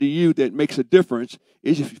temptation to you that makes a difference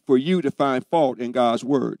is for you to find fault in God's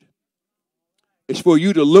word. It's for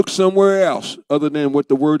you to look somewhere else other than what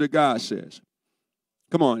the word of God says.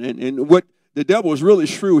 Come on. And what the devil is really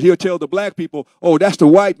shrewd. He'll tell the black people, oh, that's the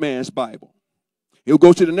white man's Bible. He'll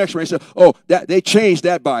go to the next one and say, oh, they changed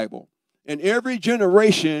that Bible. And every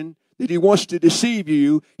generation that he wants to deceive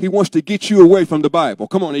you, he wants to get you away from the Bible.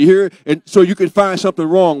 Come on, you hear it? And so you can find something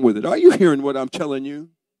wrong with it. Are you hearing what I'm telling you?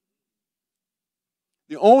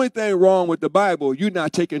 The only thing wrong with the Bible, you're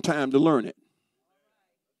not taking time to learn it.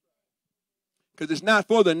 Because it's not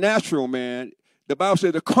for the natural man. The Bible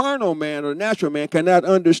says the carnal man or the natural man cannot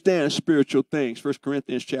understand spiritual things. 1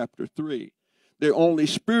 Corinthians chapter 3. They're only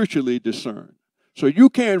spiritually discerned. So you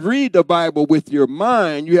can't read the Bible with your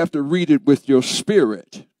mind. You have to read it with your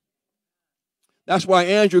spirit. That's why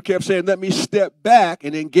Andrew kept saying, let me step back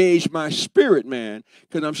and engage my spirit man,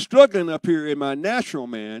 because I'm struggling up here in my natural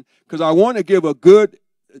man, because I want to give a good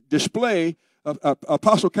display.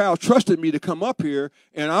 Apostle Kyle trusted me to come up here,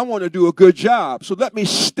 and I want to do a good job. So let me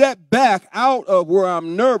step back out of where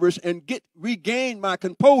I'm nervous and regain my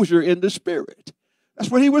composure in the spirit.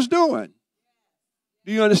 That's what he was doing.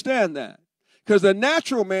 Do you understand that? Because the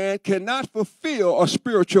natural man cannot fulfill a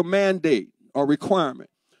spiritual mandate or requirement.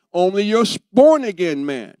 Only your born-again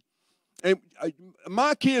man. And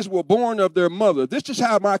my kids were born of their mother. This is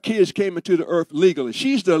how my kids came into the earth legally.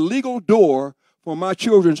 She's the legal door for my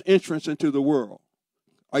children's entrance into the world.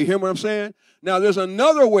 Are you hearing what I'm saying? Now, there's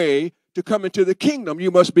another way to come into the kingdom.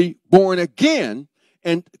 You must be born again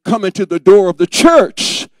and come into the door of the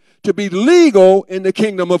church to be legal in the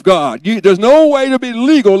kingdom of God. There's no way to be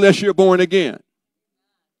legal unless you're born again.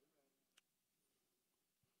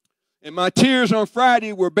 And my tears on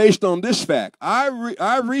Friday were based on this fact.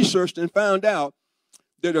 I researched and found out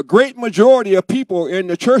that a great majority of people in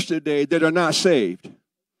the church today that are not saved.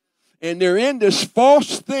 And they're in this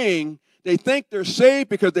false thing. They think they're saved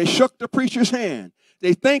because they shook the preacher's hand.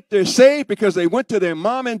 They think they're saved because they went to their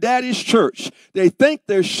mom and daddy's church. They think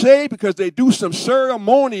they're saved because they do some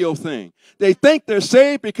ceremonial thing. They think they're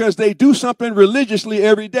saved because they do something religiously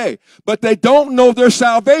every day. But they don't know their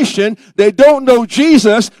salvation. They don't know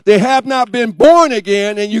Jesus. They have not been born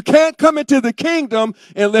again. And you can't come into the kingdom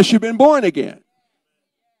unless you've been born again.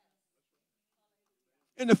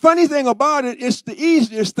 And the funny thing about it, it's the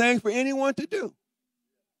easiest thing for anyone to do.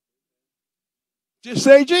 Just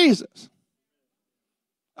say Jesus.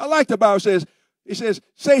 I like the Bible says, it says,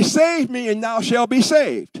 say, save me and thou shalt be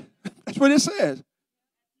saved. That's what it says.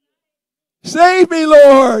 Save me,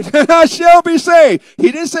 Lord, and I shall be saved.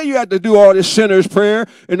 He didn't say you have to do all this sinner's prayer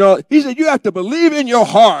and all. He said you have to believe in your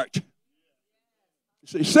heart. He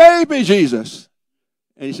said, save me, Jesus.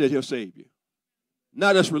 And he said he'll save you.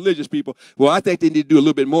 Not us religious people. Well, I think they need to do a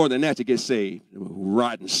little bit more than that to get saved.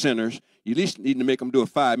 Rotten sinners. You at least need to make them do a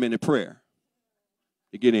 5-minute prayer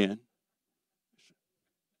to get in.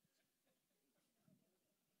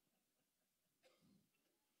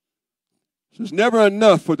 So it's never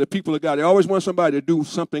enough for the people of God. They always want somebody to do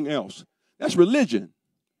something else. That's religion.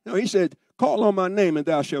 No, he said, call on my name and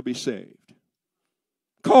thou shalt be saved.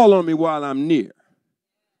 Call on me while I'm near.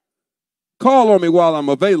 Call on me while I'm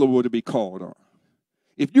available to be called on.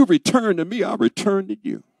 If you return to me, I'll return to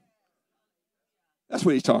you. That's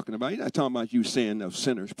what he's talking about. He's not talking about you saying the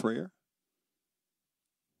sinner's prayer.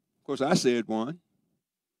 Of course, I said one.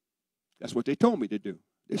 That's what they told me to do.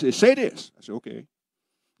 They said, say this. I said, okay.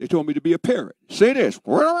 They told me to be a parrot. Say this.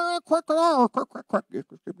 Quack, quack, quack, quack, quack, quack.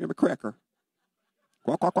 Give me a cracker.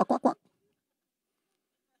 Quack, quack, quack, quack, quack.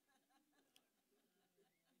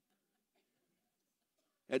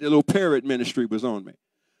 And the little parrot ministry was on me.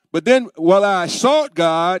 But then while I sought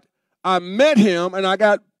God, I met him and I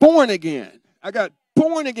got born again. I got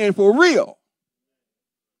born again for real.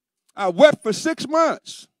 I wept for 6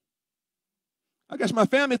 months. I guess my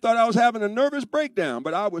family thought I was having a nervous breakdown,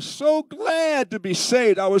 but I was so glad to be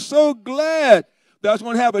saved. I was so glad that I was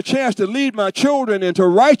going to have a chance to lead my children into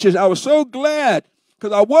righteousness. I was so glad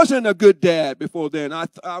because I wasn't a good dad before then.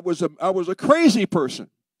 I was a crazy person.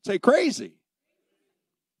 Say crazy.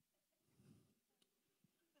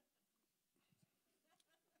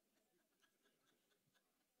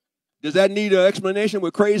 Does that need an explanation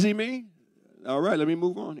what crazy mean? All right, let me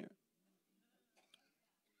move on here.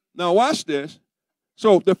 Now watch this.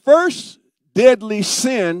 So the first deadly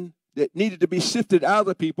sin that needed to be sifted out of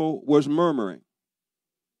the people was murmuring.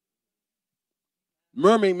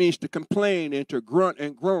 Murmuring means to complain and to grunt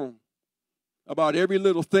and groan about every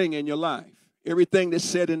little thing in your life, everything that's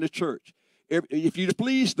said in the church. If you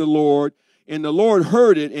pleased the Lord, and the Lord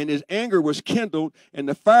heard it, and his anger was kindled, and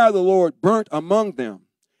the fire of the Lord burnt among them,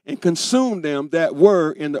 and consumed them that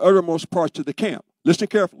were in the uttermost parts of the camp. Listen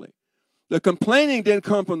carefully. The complaining didn't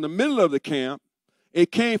come from the middle of the camp.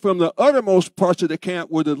 It came from the uttermost parts of the camp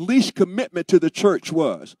where the least commitment to the church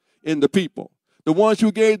was in the people. The ones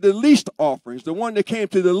who gave the least offerings, the one that came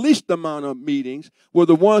to the least amount of meetings, were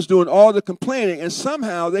the ones doing all the complaining, and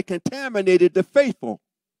somehow they contaminated the faithful.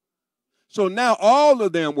 So now all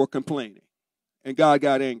of them were complaining, and God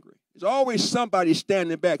got angry. There's always somebody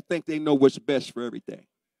standing back think they know what's best for everything.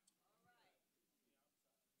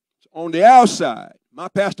 So on the outside, my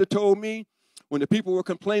pastor told me when the people were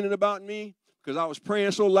complaining about me, because I was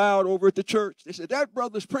praying so loud over at the church. They said, that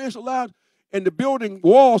brother's praying so loud, and the building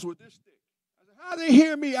walls were this thick. I said, how they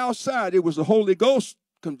hear me outside? It was the Holy Ghost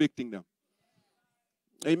convicting them.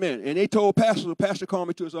 Amen. And they told Pastor, the pastor called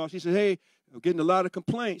me to his office. He said, hey, I'm getting a lot of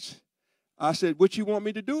complaints. I said, what you want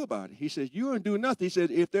me to do about it? He said, you don't do nothing. He said,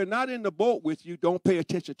 if they're not in the boat with you, don't pay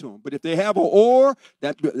attention to them. But if they have an oar,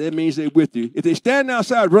 that means they're with you. If they stand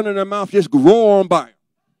outside running their mouth, just roar on by them.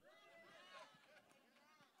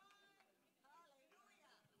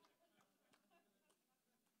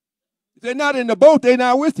 If they're not in the boat, they're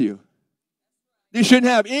not with you. They shouldn't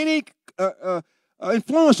have any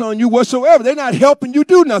influence on you whatsoever. They're not helping you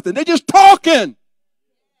do nothing. They're just talking.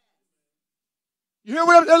 You hear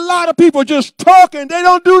what a lot of people just talking. They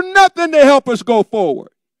don't do nothing to help us go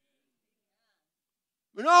forward.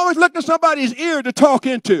 We always look at somebody's ear to talk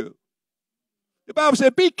into. The Bible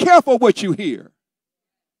said, be careful what you hear.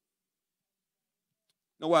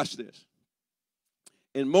 Now watch this.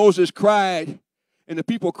 And Moses cried, and the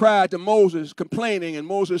people cried to Moses, complaining, and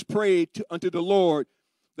Moses prayed unto the Lord.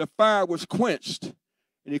 The fire was quenched,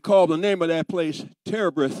 and he called the name of that place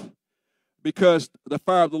Terebinth, because the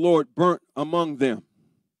fire of the Lord burnt among them.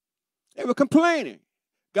 They were complaining.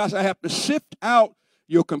 Guys, I have to sift out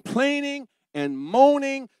your complaining and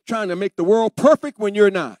moaning, trying to make the world perfect when you're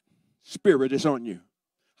not. Spirit is on you.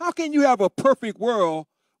 How can you have a perfect world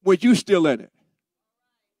when you're still in it?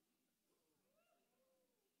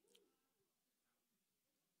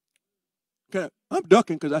 Okay, I'm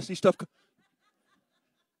ducking because I see stuff.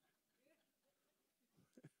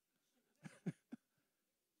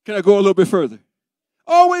 Can I go a little bit further?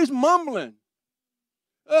 Always mumbling.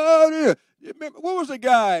 Oh, yeah. What was the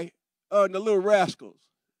guy in the Little Rascals?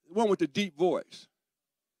 The one with the deep voice.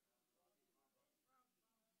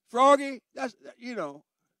 Froggy? That's, you know.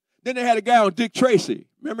 Then they had a guy on Dick Tracy.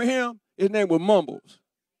 Remember him? His name was Mumbles.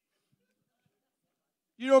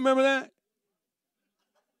 You don't remember that?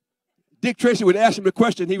 Dick Tracy would ask him the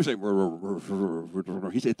question. He would say,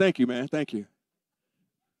 he said, thank you, man. Thank you.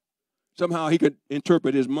 Somehow he could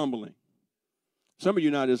interpret his mumbling. Some of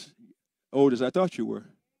you not as old as I thought you were.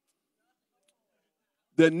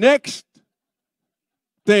 The next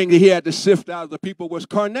thing that he had to sift out of the people was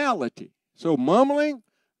carnality. So mumbling.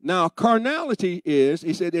 Now carnality is,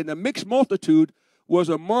 he said, and the mixed multitude was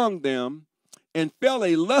among them and fell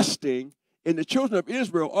a lusting. And the children of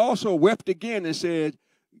Israel also wept again and said,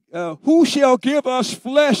 who shall give us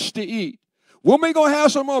flesh to eat? When we going to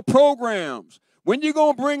have some more programs? When you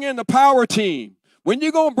going to bring in the power team? When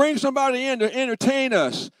you going to bring somebody in to entertain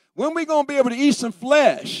us? When we going to be able to eat some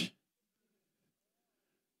flesh?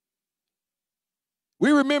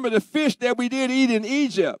 We remember the fish that we did eat in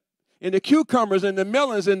Egypt, and the cucumbers and the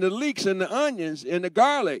melons and the leeks and the onions and the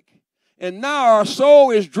garlic. And now our soul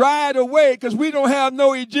is dried away because we don't have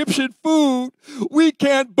no Egyptian food. We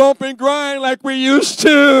can't bump and grind like we used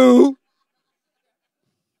to.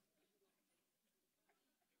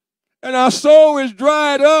 And our soul is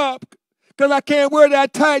dried up because I can't wear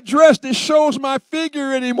that tight dress that shows my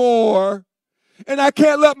figure anymore. And I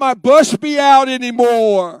can't let my bust be out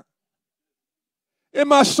anymore. And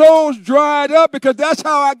my soul's dried up because that's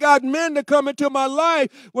how I got men to come into my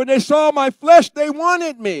life. When they saw my flesh, they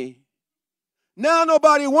wanted me. Now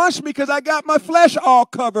nobody wants me because I got my flesh all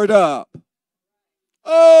covered up.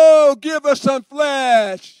 Oh, give us some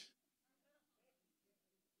flesh.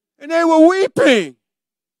 And they were weeping.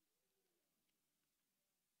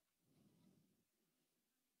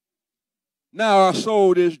 Now our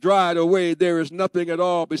soul is dried away. There is nothing at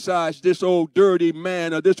all besides this old dirty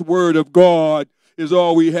manna. This word of God is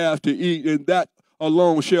all we have to eat, and that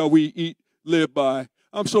alone shall we eat, live by.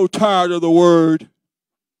 I'm so tired of the word.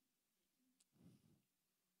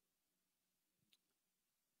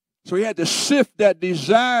 So he had to sift that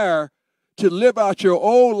desire to live out your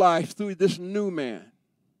old life through this new man,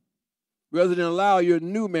 rather than allow your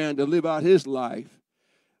new man to live out his life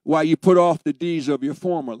while you put off the deeds of your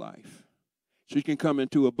former life, so you can come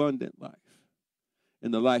into abundant life,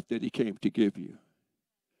 in the life that he came to give you,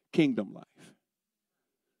 kingdom life.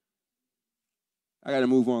 I got to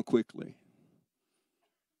move on quickly.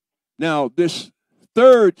 Now, this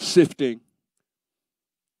third sifting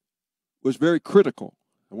was very critical.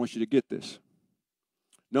 I want you to get this.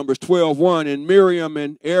 Numbers 12:1, and Miriam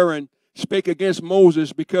and Aaron spake against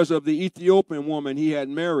Moses because of the Ethiopian woman he had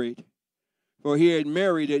married. For he had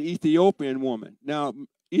married an Ethiopian woman. Now,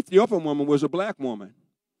 Ethiopian woman was a black woman.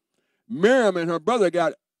 Miriam and her brother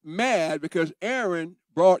got mad because Aaron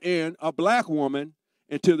brought in a black woman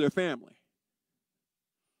into their family.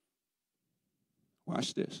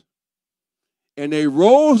 Watch this. And they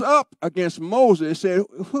rose up against Moses and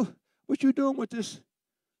said, what you doing with this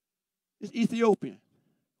Ethiopian?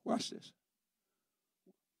 Watch this.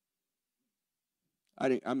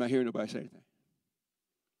 I'm not hearing nobody say anything.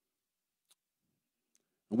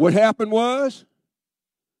 What happened was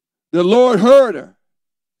The Lord heard her.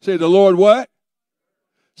 Say, the Lord what?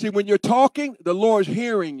 See, when you're talking, the Lord's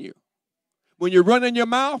hearing you. When you're running your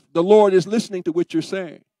mouth, the Lord is listening to what you're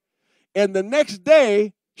saying. And the next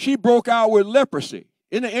day, she broke out with leprosy.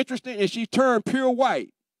 Isn't it interesting? And she turned pure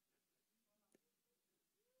white.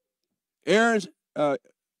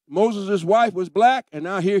 Moses' wife was black, and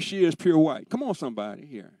now here she is pure white. Come on, somebody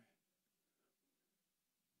here.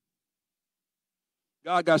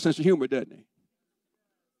 God got a sense of humor, doesn't he?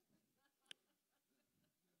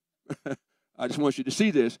 I just want you to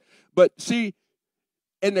see this. But see,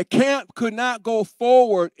 and the camp could not go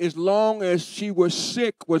forward as long as she was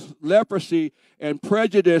sick with leprosy and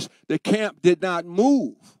prejudice. The camp did not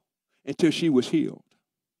move until she was healed.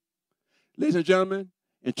 Ladies and gentlemen,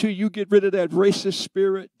 until you get rid of that racist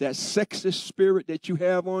spirit, that sexist spirit that you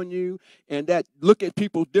have on you, and that look at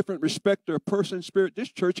people different, respect their person spirit, this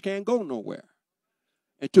church can't go nowhere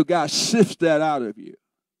until God sifts that out of you.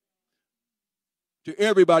 To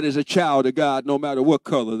everybody's a child of God, no matter what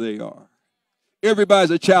color they are.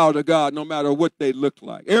 Everybody's a child of God, no matter what they look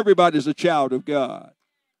like. Everybody's a child of God.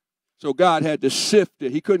 So God had to sift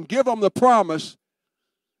it. He couldn't give them the promise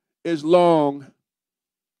as long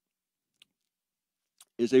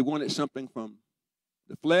as they wanted something from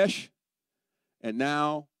the flesh, and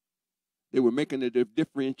now they were making the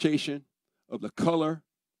differentiation of the color.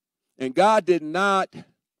 And God did not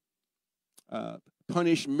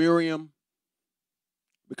punish Miriam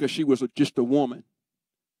because she was just a woman.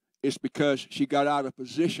 It's because she got out of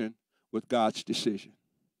position with God's decision.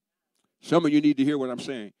 Some of you need to hear what I'm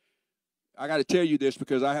saying. I got to tell you this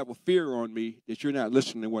because I have a fear on me that you're not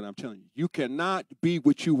listening to what I'm telling you. You cannot be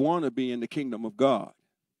what you want to be in the kingdom of God.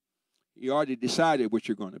 You already decided what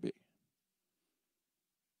you're going to be.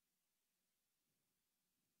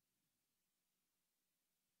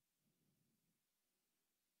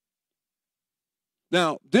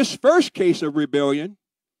 Now, this first case of rebellion,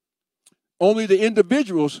 only the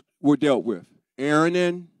individuals were dealt with, Aaron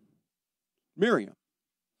and Miriam.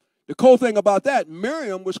 The cool thing about that,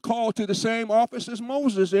 Miriam was called to the same office as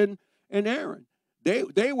Moses and Aaron.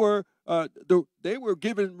 They were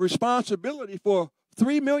given responsibility for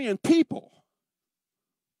 3 million people.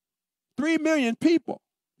 3 million people.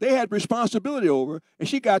 They had responsibility over, and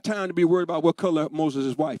she got time to be worried about what color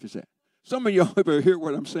Moses' wife is at. Some of y'all ever hear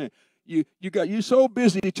what I'm saying? You're so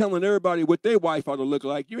busy telling everybody what their wife ought to look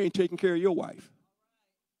like, you ain't taking care of your wife.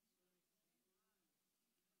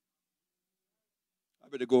 I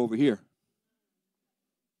better go over here.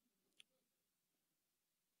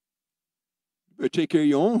 You better take care of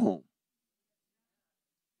your own home.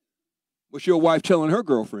 What's your wife telling her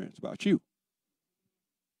girlfriends about you?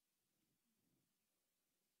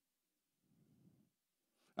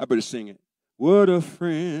 I better sing it. What a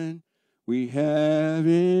friend we have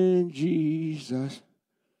in Jesus.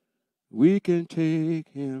 We can take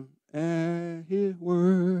him at his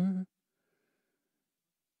word.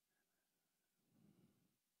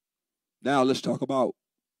 Now let's talk about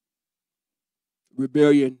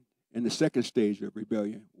rebellion and the second stage of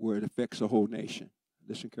rebellion where it affects the whole nation.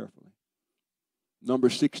 Listen carefully.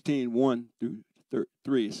 Numbers 16, 1 through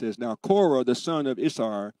 3, it says, Now Korah, the son of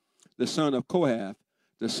Issachar, the son of Kohath,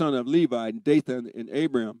 the son of Levi, and Dathan and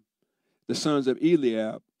Abiram, the sons of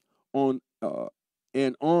Eliab, and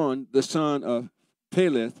On, the son of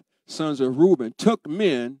Peleth, sons of Reuben, took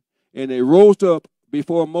men, and they rose up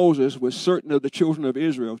before Moses with certain of the children of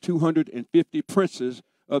Israel, 250 princes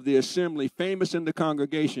of the assembly, famous in the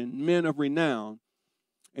congregation, men of renown.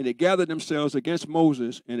 And they gathered themselves against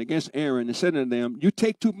Moses and against Aaron, and said unto them, You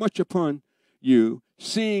take too much upon you,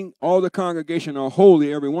 seeing all the congregation are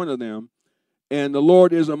holy, every one of them, and the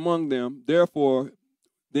Lord is among them. Therefore,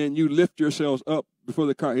 then you lift yourselves up before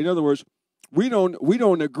the congregation. In other words, we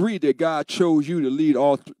don't agree that God chose you to lead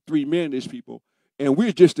all 3 men of these people, and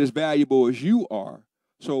we're just as valuable as you are.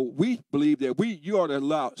 So we believe that you ought to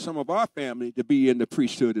allow some of our family to be in the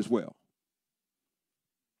priesthood as well.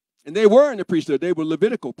 And they were in the priesthood. They were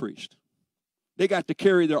Levitical priests. They got to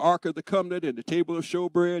carry the Ark of the Covenant and the table of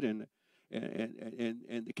showbread and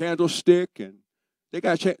the candlestick, and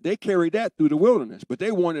they carried that through the wilderness. But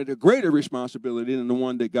they wanted a greater responsibility than the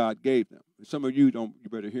one that God gave them. Some of you don't.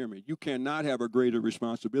 You better hear me. You cannot have a greater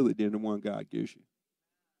responsibility than the one God gives you.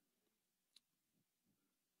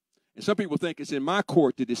 And some people think it's in my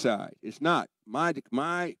court to decide. It's not.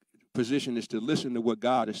 My position is to listen to what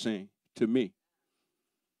God is saying to me.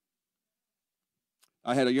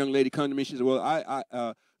 I had a young lady come to me. She said, well,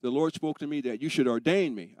 the Lord spoke to me that you should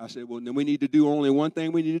ordain me. I said, well, then we need to do only one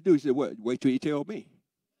thing we need to do. He said, what? Wait till you tell me.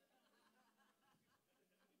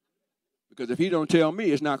 Because if he don't tell me,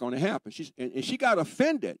 it's not going to happen. And she got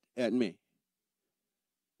offended at me.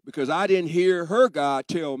 because I didn't hear her God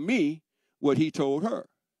tell me what he told her.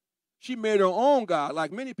 She made her own God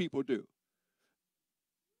like many people do.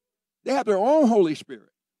 They have their own Holy Spirit.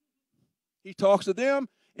 He talks to them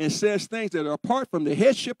and says things that are apart from the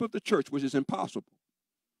headship of the church, which is impossible.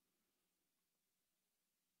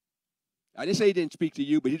 I didn't say he didn't speak to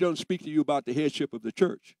you, but he doesn't speak to you about the headship of the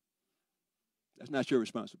church. That's not your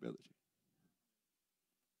responsibility.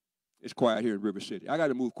 It's quiet here in River City. I got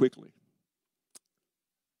to move quickly.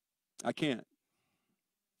 I can't.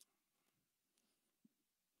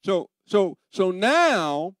 So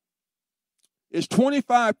now it's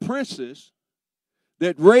 25 princes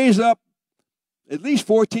that raise up at least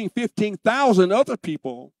 15,000 other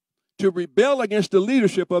people to rebel against the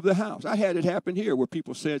leadership of the house. I had it happen here where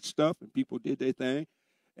people said stuff and people did their thing,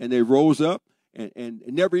 and they rose up and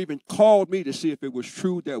never even called me to see if it was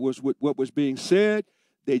true that was what was being said.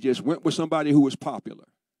 They just went with somebody who was popular.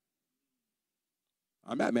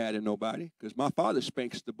 I'm not mad at nobody because my father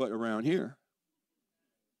spanks the butt around here.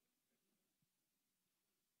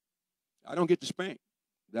 I don't get to spank.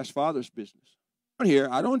 That's father's business. Here,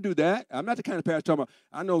 I don't do that. I'm not the kind of pastor talking about.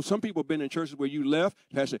 I know some people have been in churches where you left.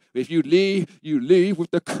 Pastor, if you leave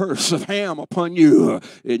with the curse of Ham upon you,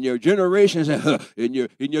 and your generations, and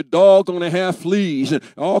your dog gonna have fleas and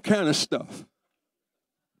all kind of stuff.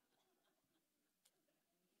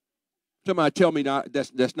 Somebody tell me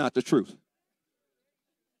that's not the truth.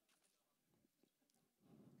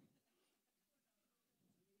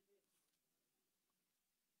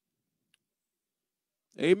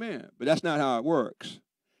 Amen. But that's not how it works.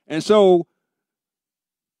 And so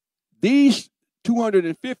these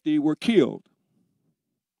 250 were killed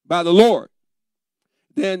by the Lord.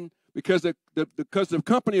 Then because the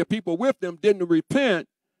company of people with them didn't repent,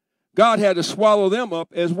 God had to swallow them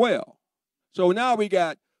up as well. So now we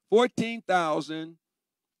got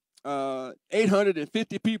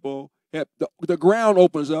 14,850 people. The ground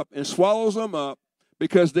opens up and swallows them up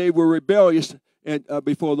because they were rebellious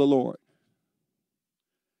before the Lord.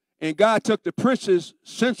 And God took the prince's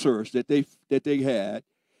censers that they had,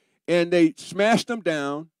 and they smashed them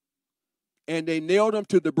down, and they nailed them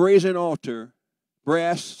to the brazen altar,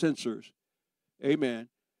 brass censers, amen,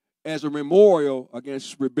 as a memorial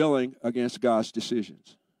against rebelling against God's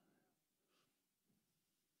decisions.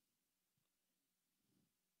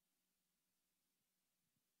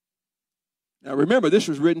 Now remember, this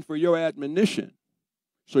was written for your admonition,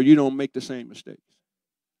 so you don't make the same mistakes.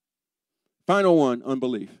 Final one,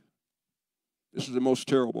 unbelief. This is the most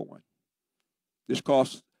terrible one. This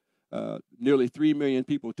cost nearly 3 million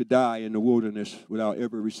people to die in the wilderness without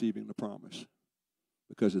ever receiving the promise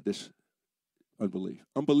because of this unbelief.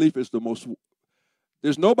 Unbelief is the most.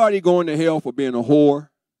 There's nobody going to hell for being a whore,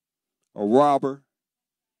 a robber.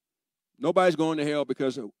 Nobody's going to hell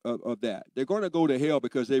because of that. They're going to go to hell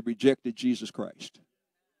because they rejected Jesus Christ.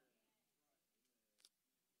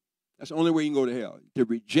 That's the only way you can go to hell. To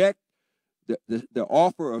reject the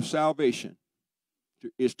offer of salvation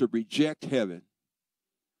is to reject heaven.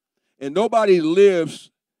 And nobody lives.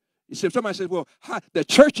 Somebody says, well, the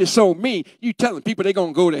church is so mean. You telling people they're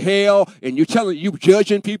going to go to hell, and you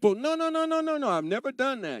judging people. No. I've never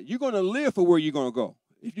done that. You're going to live for where you're going to go.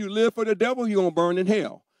 If you live for the devil, you're going to burn in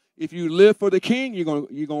hell. If you live for the king, you're going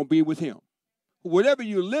to be with him. Whatever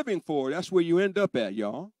you're living for, that's where you end up at,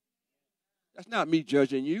 y'all. That's not me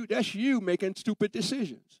judging you. That's you making stupid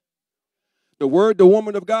decisions. The word the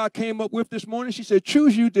woman of God came up with this morning, she said,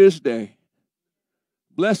 choose you this day.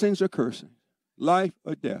 Blessings or cursing, life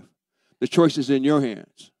or death. The choice is in your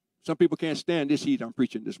hands. Some people can't stand this heat I'm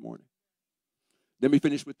preaching this morning. Let me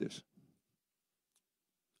finish with this.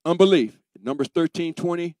 Unbelief. Numbers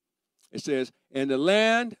 13:20, it says, and the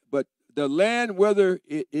land, whether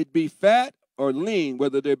it be fat or lean,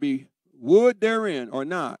 whether there be wood therein or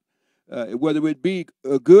not, whether it be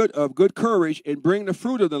of good courage, and bring the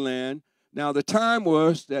fruit of the land. Now, the time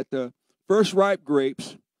was that the first ripe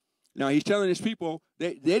grapes, now he's telling his people,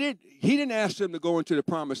 he didn't ask them to go into the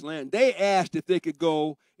promised land. They asked if they could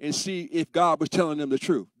go and see if God was telling them the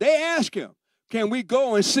truth. They asked him, can we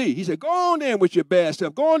go and see? He said, go on in with your bad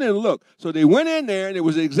stuff. Go on in and look. So they went in there, and it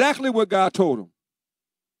was exactly what God told them.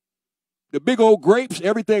 The big old grapes,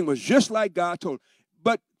 everything was just like God told them.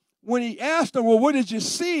 But when he asked them, well, what did you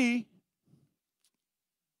see?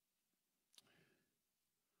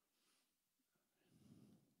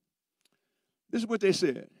 This is what they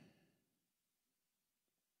said.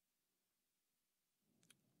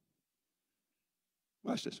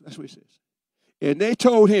 Watch this. That's what he says. And they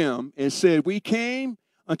told him and said, we came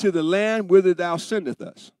unto the land whither thou sendest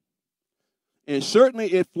us. And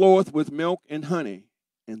certainly it floweth with milk and honey.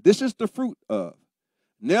 And this is the fruit of.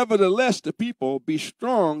 Nevertheless, the people be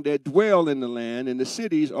strong that dwell in the land, and the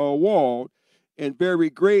cities are walled and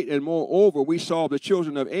very great. And moreover, we saw the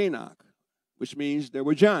children of Anak, which means there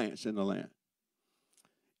were giants in the land.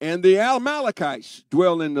 And the Amalekites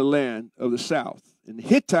dwell in the land of the south, and the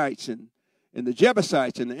Hittites and the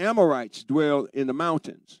Jebusites and the Amorites dwell in the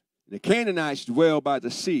mountains. And the Canaanites dwell by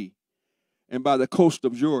the sea and by the coast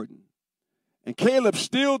of Jordan. And Caleb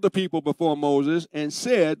stilled the people before Moses and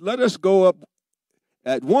said, let us go up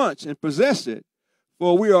at once and possess it,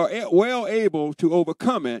 for we are well able to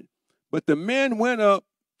overcome it. But the men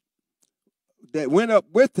that went up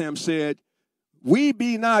with him said, we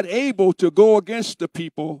be not able to go against the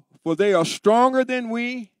people, for they are stronger than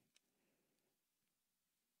we.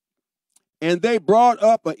 And they brought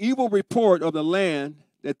up an evil report of the land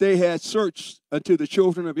that they had searched unto the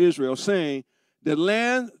children of Israel, saying, the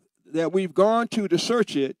land that we've gone to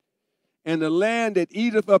search it, and the land that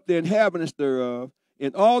eateth up the inhabitants thereof,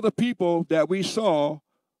 and all the people that we saw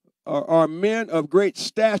are men of great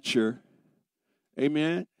stature.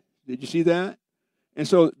 Amen. Did you see that? And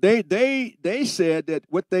so they said that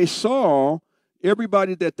what they saw,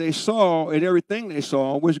 everybody that they saw and everything they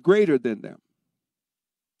saw was greater than them.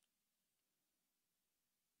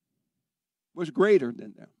 Was greater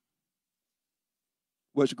than them.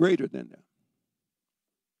 Was greater than them.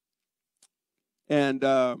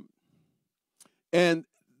 And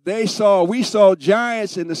we saw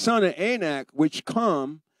giants in the son of Anak, which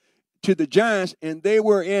come to the giants, and we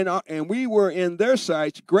were in their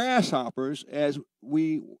sights grasshoppers, as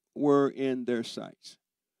we were in their sights.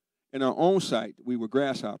 In our own sight, we were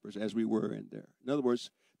grasshoppers as we were in there. In other words,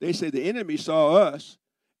 they say the enemy saw us,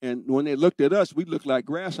 and when they looked at us, we looked like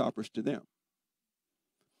grasshoppers to them.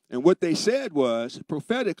 And what they said was,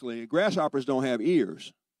 prophetically, grasshoppers don't have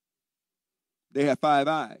ears. They have 5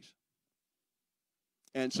 eyes.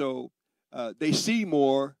 And so they see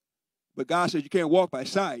more, but God says you can't walk by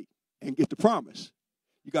sight and get the promise.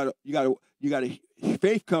 You gotta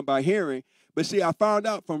faith come by hearing. But see, I found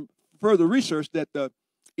out from further research that the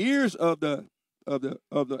ears of the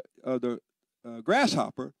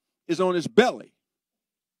grasshopper is on his belly.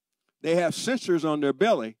 They have sensors on their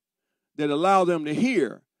belly that allow them to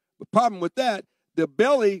hear. The problem with that, the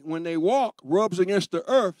belly, when they walk, rubs against the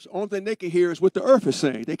earth. The only thing they can hear is what the earth is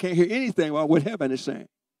saying. They can't hear anything about what heaven is saying.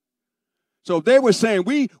 So they were saying,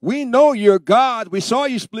 we know you're God. We saw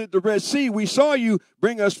you split the Red Sea. We saw you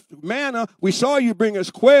bring us manna. We saw you bring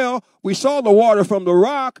us quail. We saw the water from the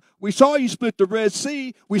rock. We saw you split the Red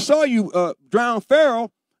Sea. We saw you drown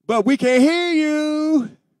Pharaoh, but we can't hear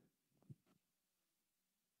you.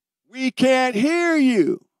 We can't hear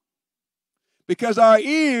you because our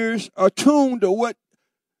ears are tuned to what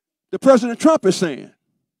the President Trump is saying,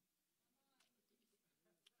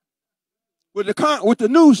 what the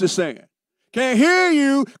news is saying. Can't hear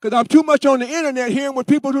you because I'm too much on the internet hearing what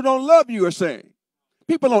people who don't love you are saying.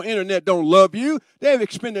 People on the internet don't love you. They've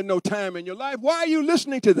expended no time in your life. Why are you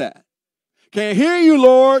listening to that? Can't hear you,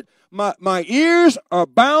 Lord. My ears are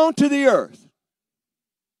bound to the earth.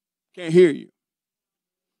 Can't hear you.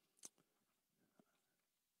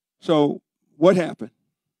 So what happened?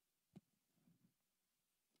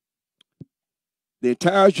 The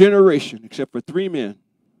entire generation, except for 3 men,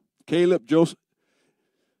 Caleb, Joseph,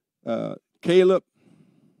 and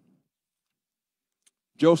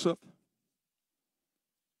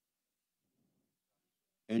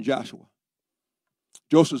Joshua.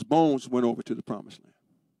 Joseph's bones went over to the promised land.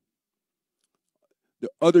 The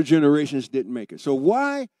other generations didn't make it. So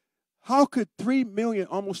how could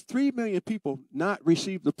almost 3 million people not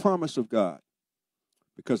receive the promise of God?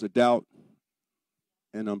 Because of doubt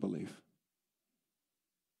and unbelief.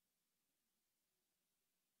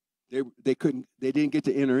 They didn't get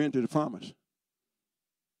to enter into the promise.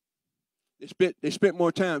 They spent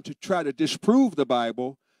more time to try to disprove the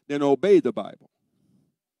Bible than obey the Bible.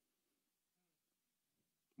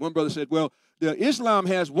 One brother said, well, Islam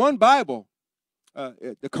has one Bible,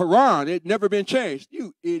 the Quran. It's never been changed.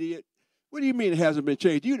 You idiot. What do you mean it hasn't been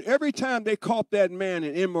changed? Every time they caught that man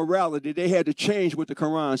in immorality, they had to change what the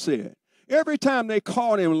Quran said. Every time they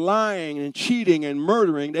caught him lying and cheating and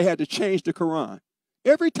murdering, they had to change the Quran.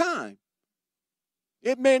 Every time.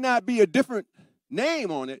 It may not be a different name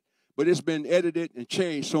on it, but it's been edited and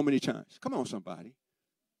changed so many times. Come on, somebody.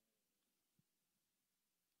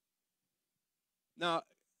 Now,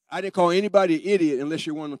 I didn't call anybody an idiot unless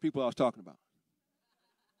you're one of the people I was talking about.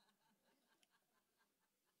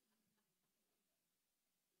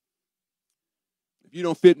 If you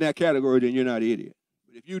don't fit in that category, then you're not an idiot.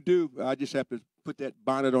 But if you do, I just have to put that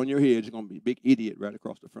bonnet on your head. It's going to be a big idiot right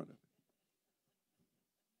across the front of it.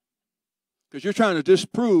 Because you're trying to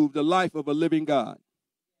disprove the life of a living God.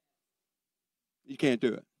 You can't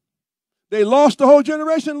do it. They lost the whole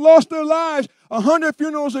generation, lost their lives. 100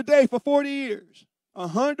 funerals a day for 40 years.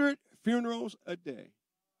 100 funerals a day.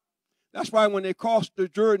 That's why when they crossed the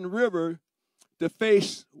Jordan River to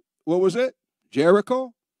face, what was it?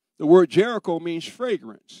 Jericho? The word Jericho means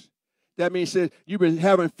fragrance. That means that you've been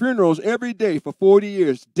having funerals every day for 40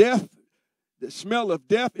 years. Death, the smell of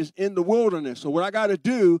death is in the wilderness. So what I got to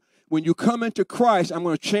do, when you come into Christ, I'm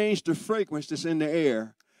going to change the fragrance that's in the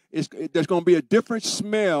air. There's going to be a different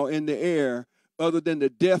smell in the air other than the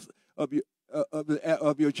death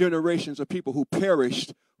of your generations of people who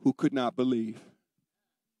perished who could not believe.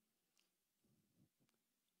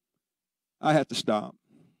 I have to stop.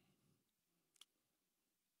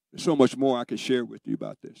 There's so much more I could share with you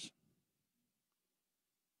about this.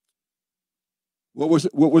 What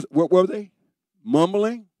were they?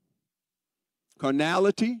 Mumbling,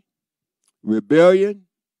 carnality, rebellion,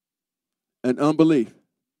 and unbelief.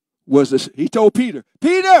 He told Peter,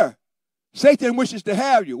 Peter, Satan wishes to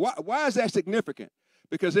have you. Why is that significant?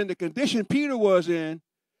 Because in the condition Peter was in,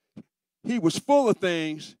 he was full of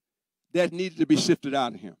things that needed to be sifted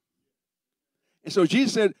out of him. And so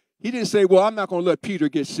Jesus said, he didn't say, well, I'm not going to let Peter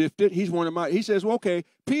get sifted. He says, well, okay,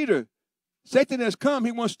 Peter, Satan has come.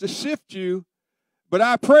 He wants to sift you, but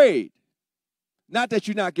I prayed. Not that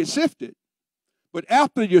you not get sifted, but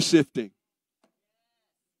after you're sifting,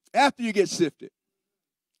 after you get sifted,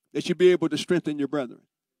 that you be able to strengthen your brethren.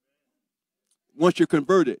 Once you're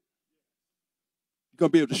converted, you're going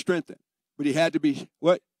to be able to strengthen. But he had to be,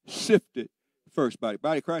 what? Sifted first, body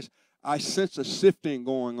of Christ. I sense a sifting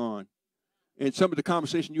going on. And some of the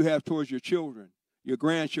conversation you have towards your children, your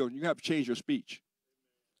grandchildren, you have to change your speech.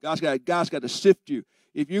 God's got to sift you.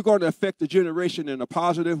 If you're going to affect the generation in a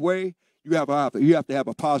positive way, you have to have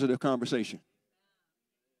a positive conversation.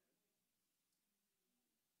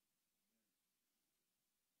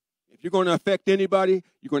 If you're going to affect anybody,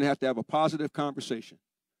 you're going to have a positive conversation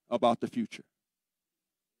about the future.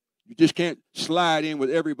 You just can't slide in with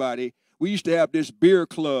everybody. We used to have this beer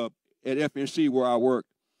club at FNC where I worked.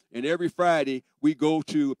 And every Friday, we go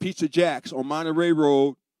to Pizza Jack's on Monterey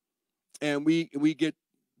Road, and we get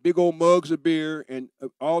big old mugs of beer and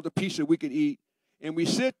all the pizza we could eat. And we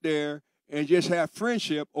sit there and just have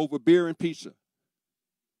friendship over beer and pizza.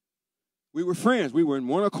 We were friends. We were in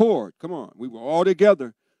one accord. Come on. We were all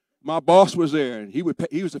together. My boss was there, and he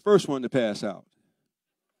was the first one to pass out.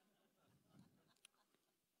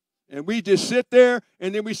 And we just sit there,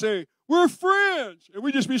 and then we say, we're friends. And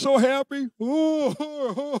we just be so happy. Then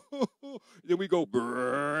we go,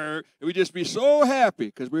 brrr, and we just be so happy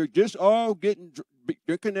because we're just all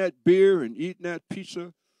drinking that beer and eating that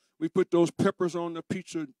pizza. We put those peppers on the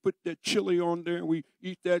pizza and put that chili on there, and we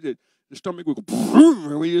eat that, and the stomach will go,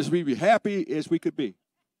 brrr, and we just be happy as we could be.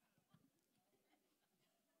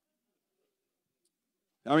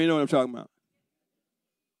 How many know what I'm talking about?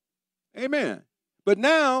 Amen. But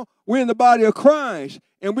now we're in the body of Christ,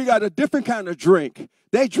 and we got a different kind of drink.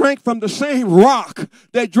 They drank from the same rock.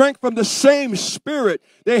 They drank from the same spirit.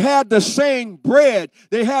 They had the same bread.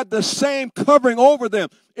 They had the same covering over them.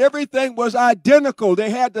 Everything was identical.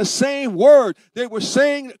 They had the same word. They were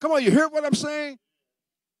saying, come on, you hear what I'm saying?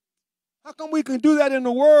 How come we can do that in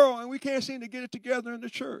the world and we can't seem to get it together in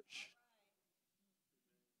the church?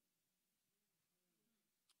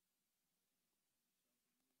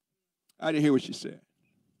 I didn't hear what you said.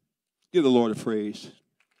 Give the Lord a praise.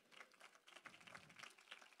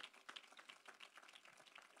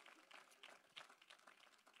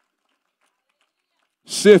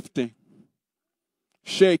 Sifting,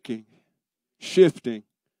 shaking, shifting,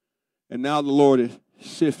 and now the Lord is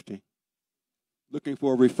sifting, looking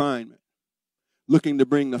for a refinement, looking to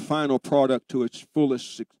bring the final product to its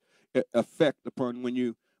fullest effect upon when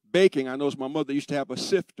you baking. I know my mother used to have a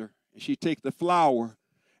sifter, and she'd take the flour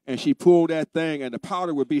and she pulled that thing, and the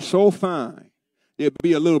powder would be so fine, there'd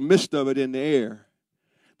be a little mist of it in the air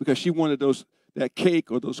because she wanted that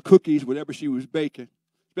cake or those cookies, whatever she was baking,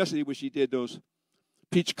 especially when she did those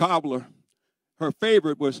peach cobbler. Her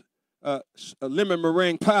favorite was a lemon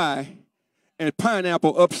meringue pie and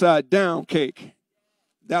pineapple upside down cake.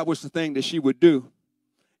 That was the thing that she would do.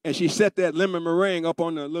 And she set that lemon meringue up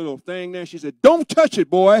on the little thing there. She said, "Don't touch it,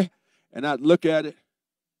 boy." And I'd look at it.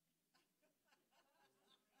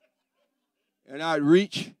 And I'd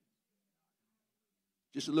reach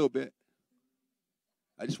just a little bit.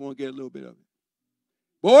 I just want to get a little bit of it.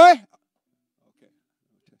 Boy. Okay.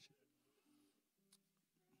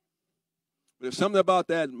 But there's something about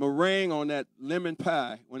that meringue on that lemon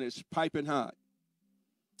pie when it's piping hot.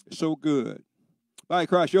 It's so good. By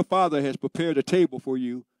Christ, your Father has prepared a table for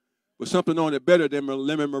you with something on it better than a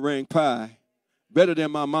lemon meringue pie, better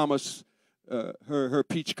than my mama's her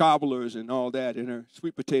peach cobblers and all that, and her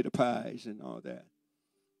sweet potato pies and all that.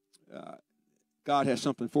 God has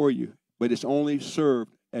something for you, but it's only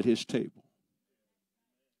served at his table.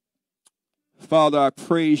 Father, I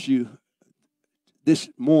praise you this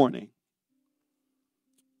morning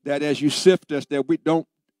that as you sift us,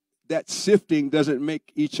 that sifting doesn't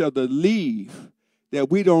make each other leave, that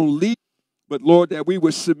we don't leave, but Lord, that we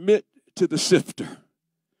would submit to the sifter,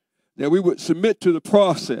 that we would submit to the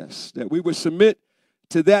process, that we would submit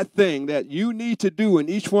to that thing that you need to do in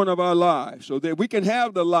each one of our lives so that we can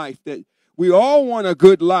have the life that we all want. A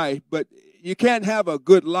good life, but you can't have a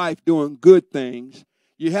good life doing good things.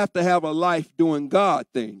 You have to have a life doing God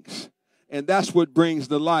things. And that's what brings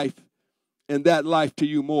the life and that life to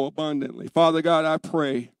you more abundantly. Father God, I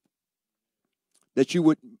pray that you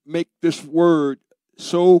would make this word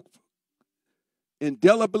so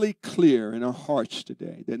indelibly clear in our hearts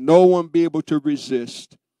today that no one be able to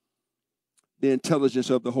resist the intelligence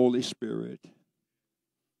of the Holy Spirit.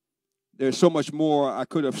 There's so much more I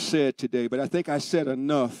could have said today, but I think I said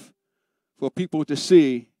enough for people to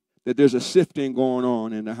see that there's a sifting going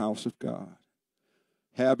on in the house of God.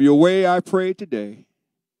 Have your way, I pray today.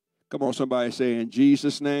 Come on, somebody say, in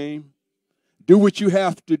Jesus' name, do what you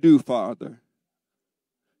have to do, Father,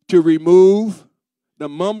 to remove the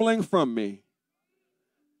mumbling from me,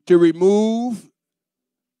 to remove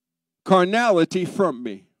carnality from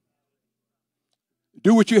me.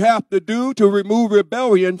 Do what you have to do to remove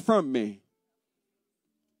rebellion from me.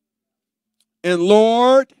 And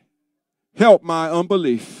Lord, help my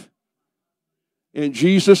unbelief. In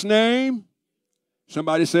Jesus' name,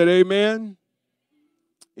 somebody said amen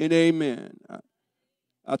and amen.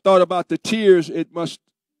 I thought about the tears it must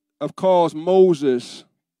have caused Moses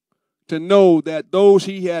to know that those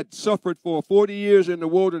he had suffered for 40 years in the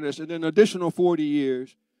wilderness and an additional 40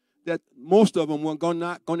 years, that most of them were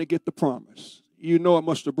not going to get the promise. You know it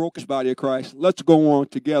must have broke his body of Christ. Let's go on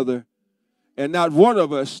together and not one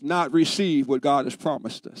of us not receive what God has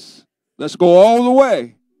promised us. Let's go all the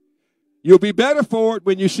way. You'll be better for it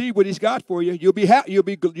when you see what he's got for you. You'll be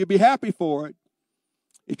happy for it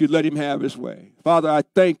if you let him have his way. Father, I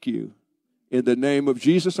thank you. In the name of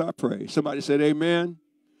Jesus, I pray. Somebody said amen.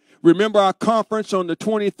 Remember our conference on the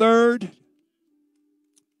 23rd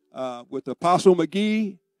with Apostle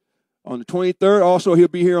McGee on the 23rd. Also, he'll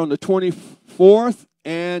be here on the 24th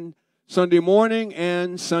and Sunday morning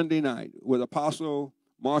and Sunday night with Apostle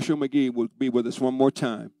Marshall McGee will be with us one more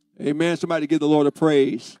time. Amen. Somebody give the Lord a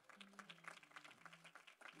praise.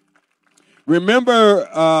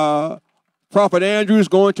 Remember, Prophet Andrew's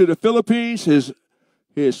going to the Philippines.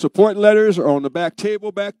 His support letters are on the back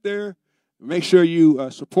table back there. Make sure you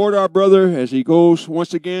support our brother as he goes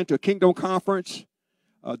once again to a Kingdom Conference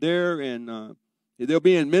there. And they'll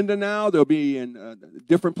be in Mindanao. They'll be in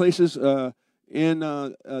different places in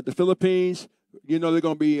the Philippines. You know they're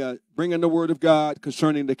going to be bringing the word of God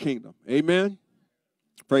concerning the kingdom. Amen.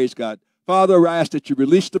 Praise God. Father, I ask that you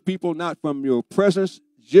release the people not from your presence,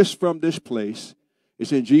 just from this place.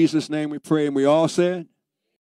 It's in Jesus' name we pray, and we all said,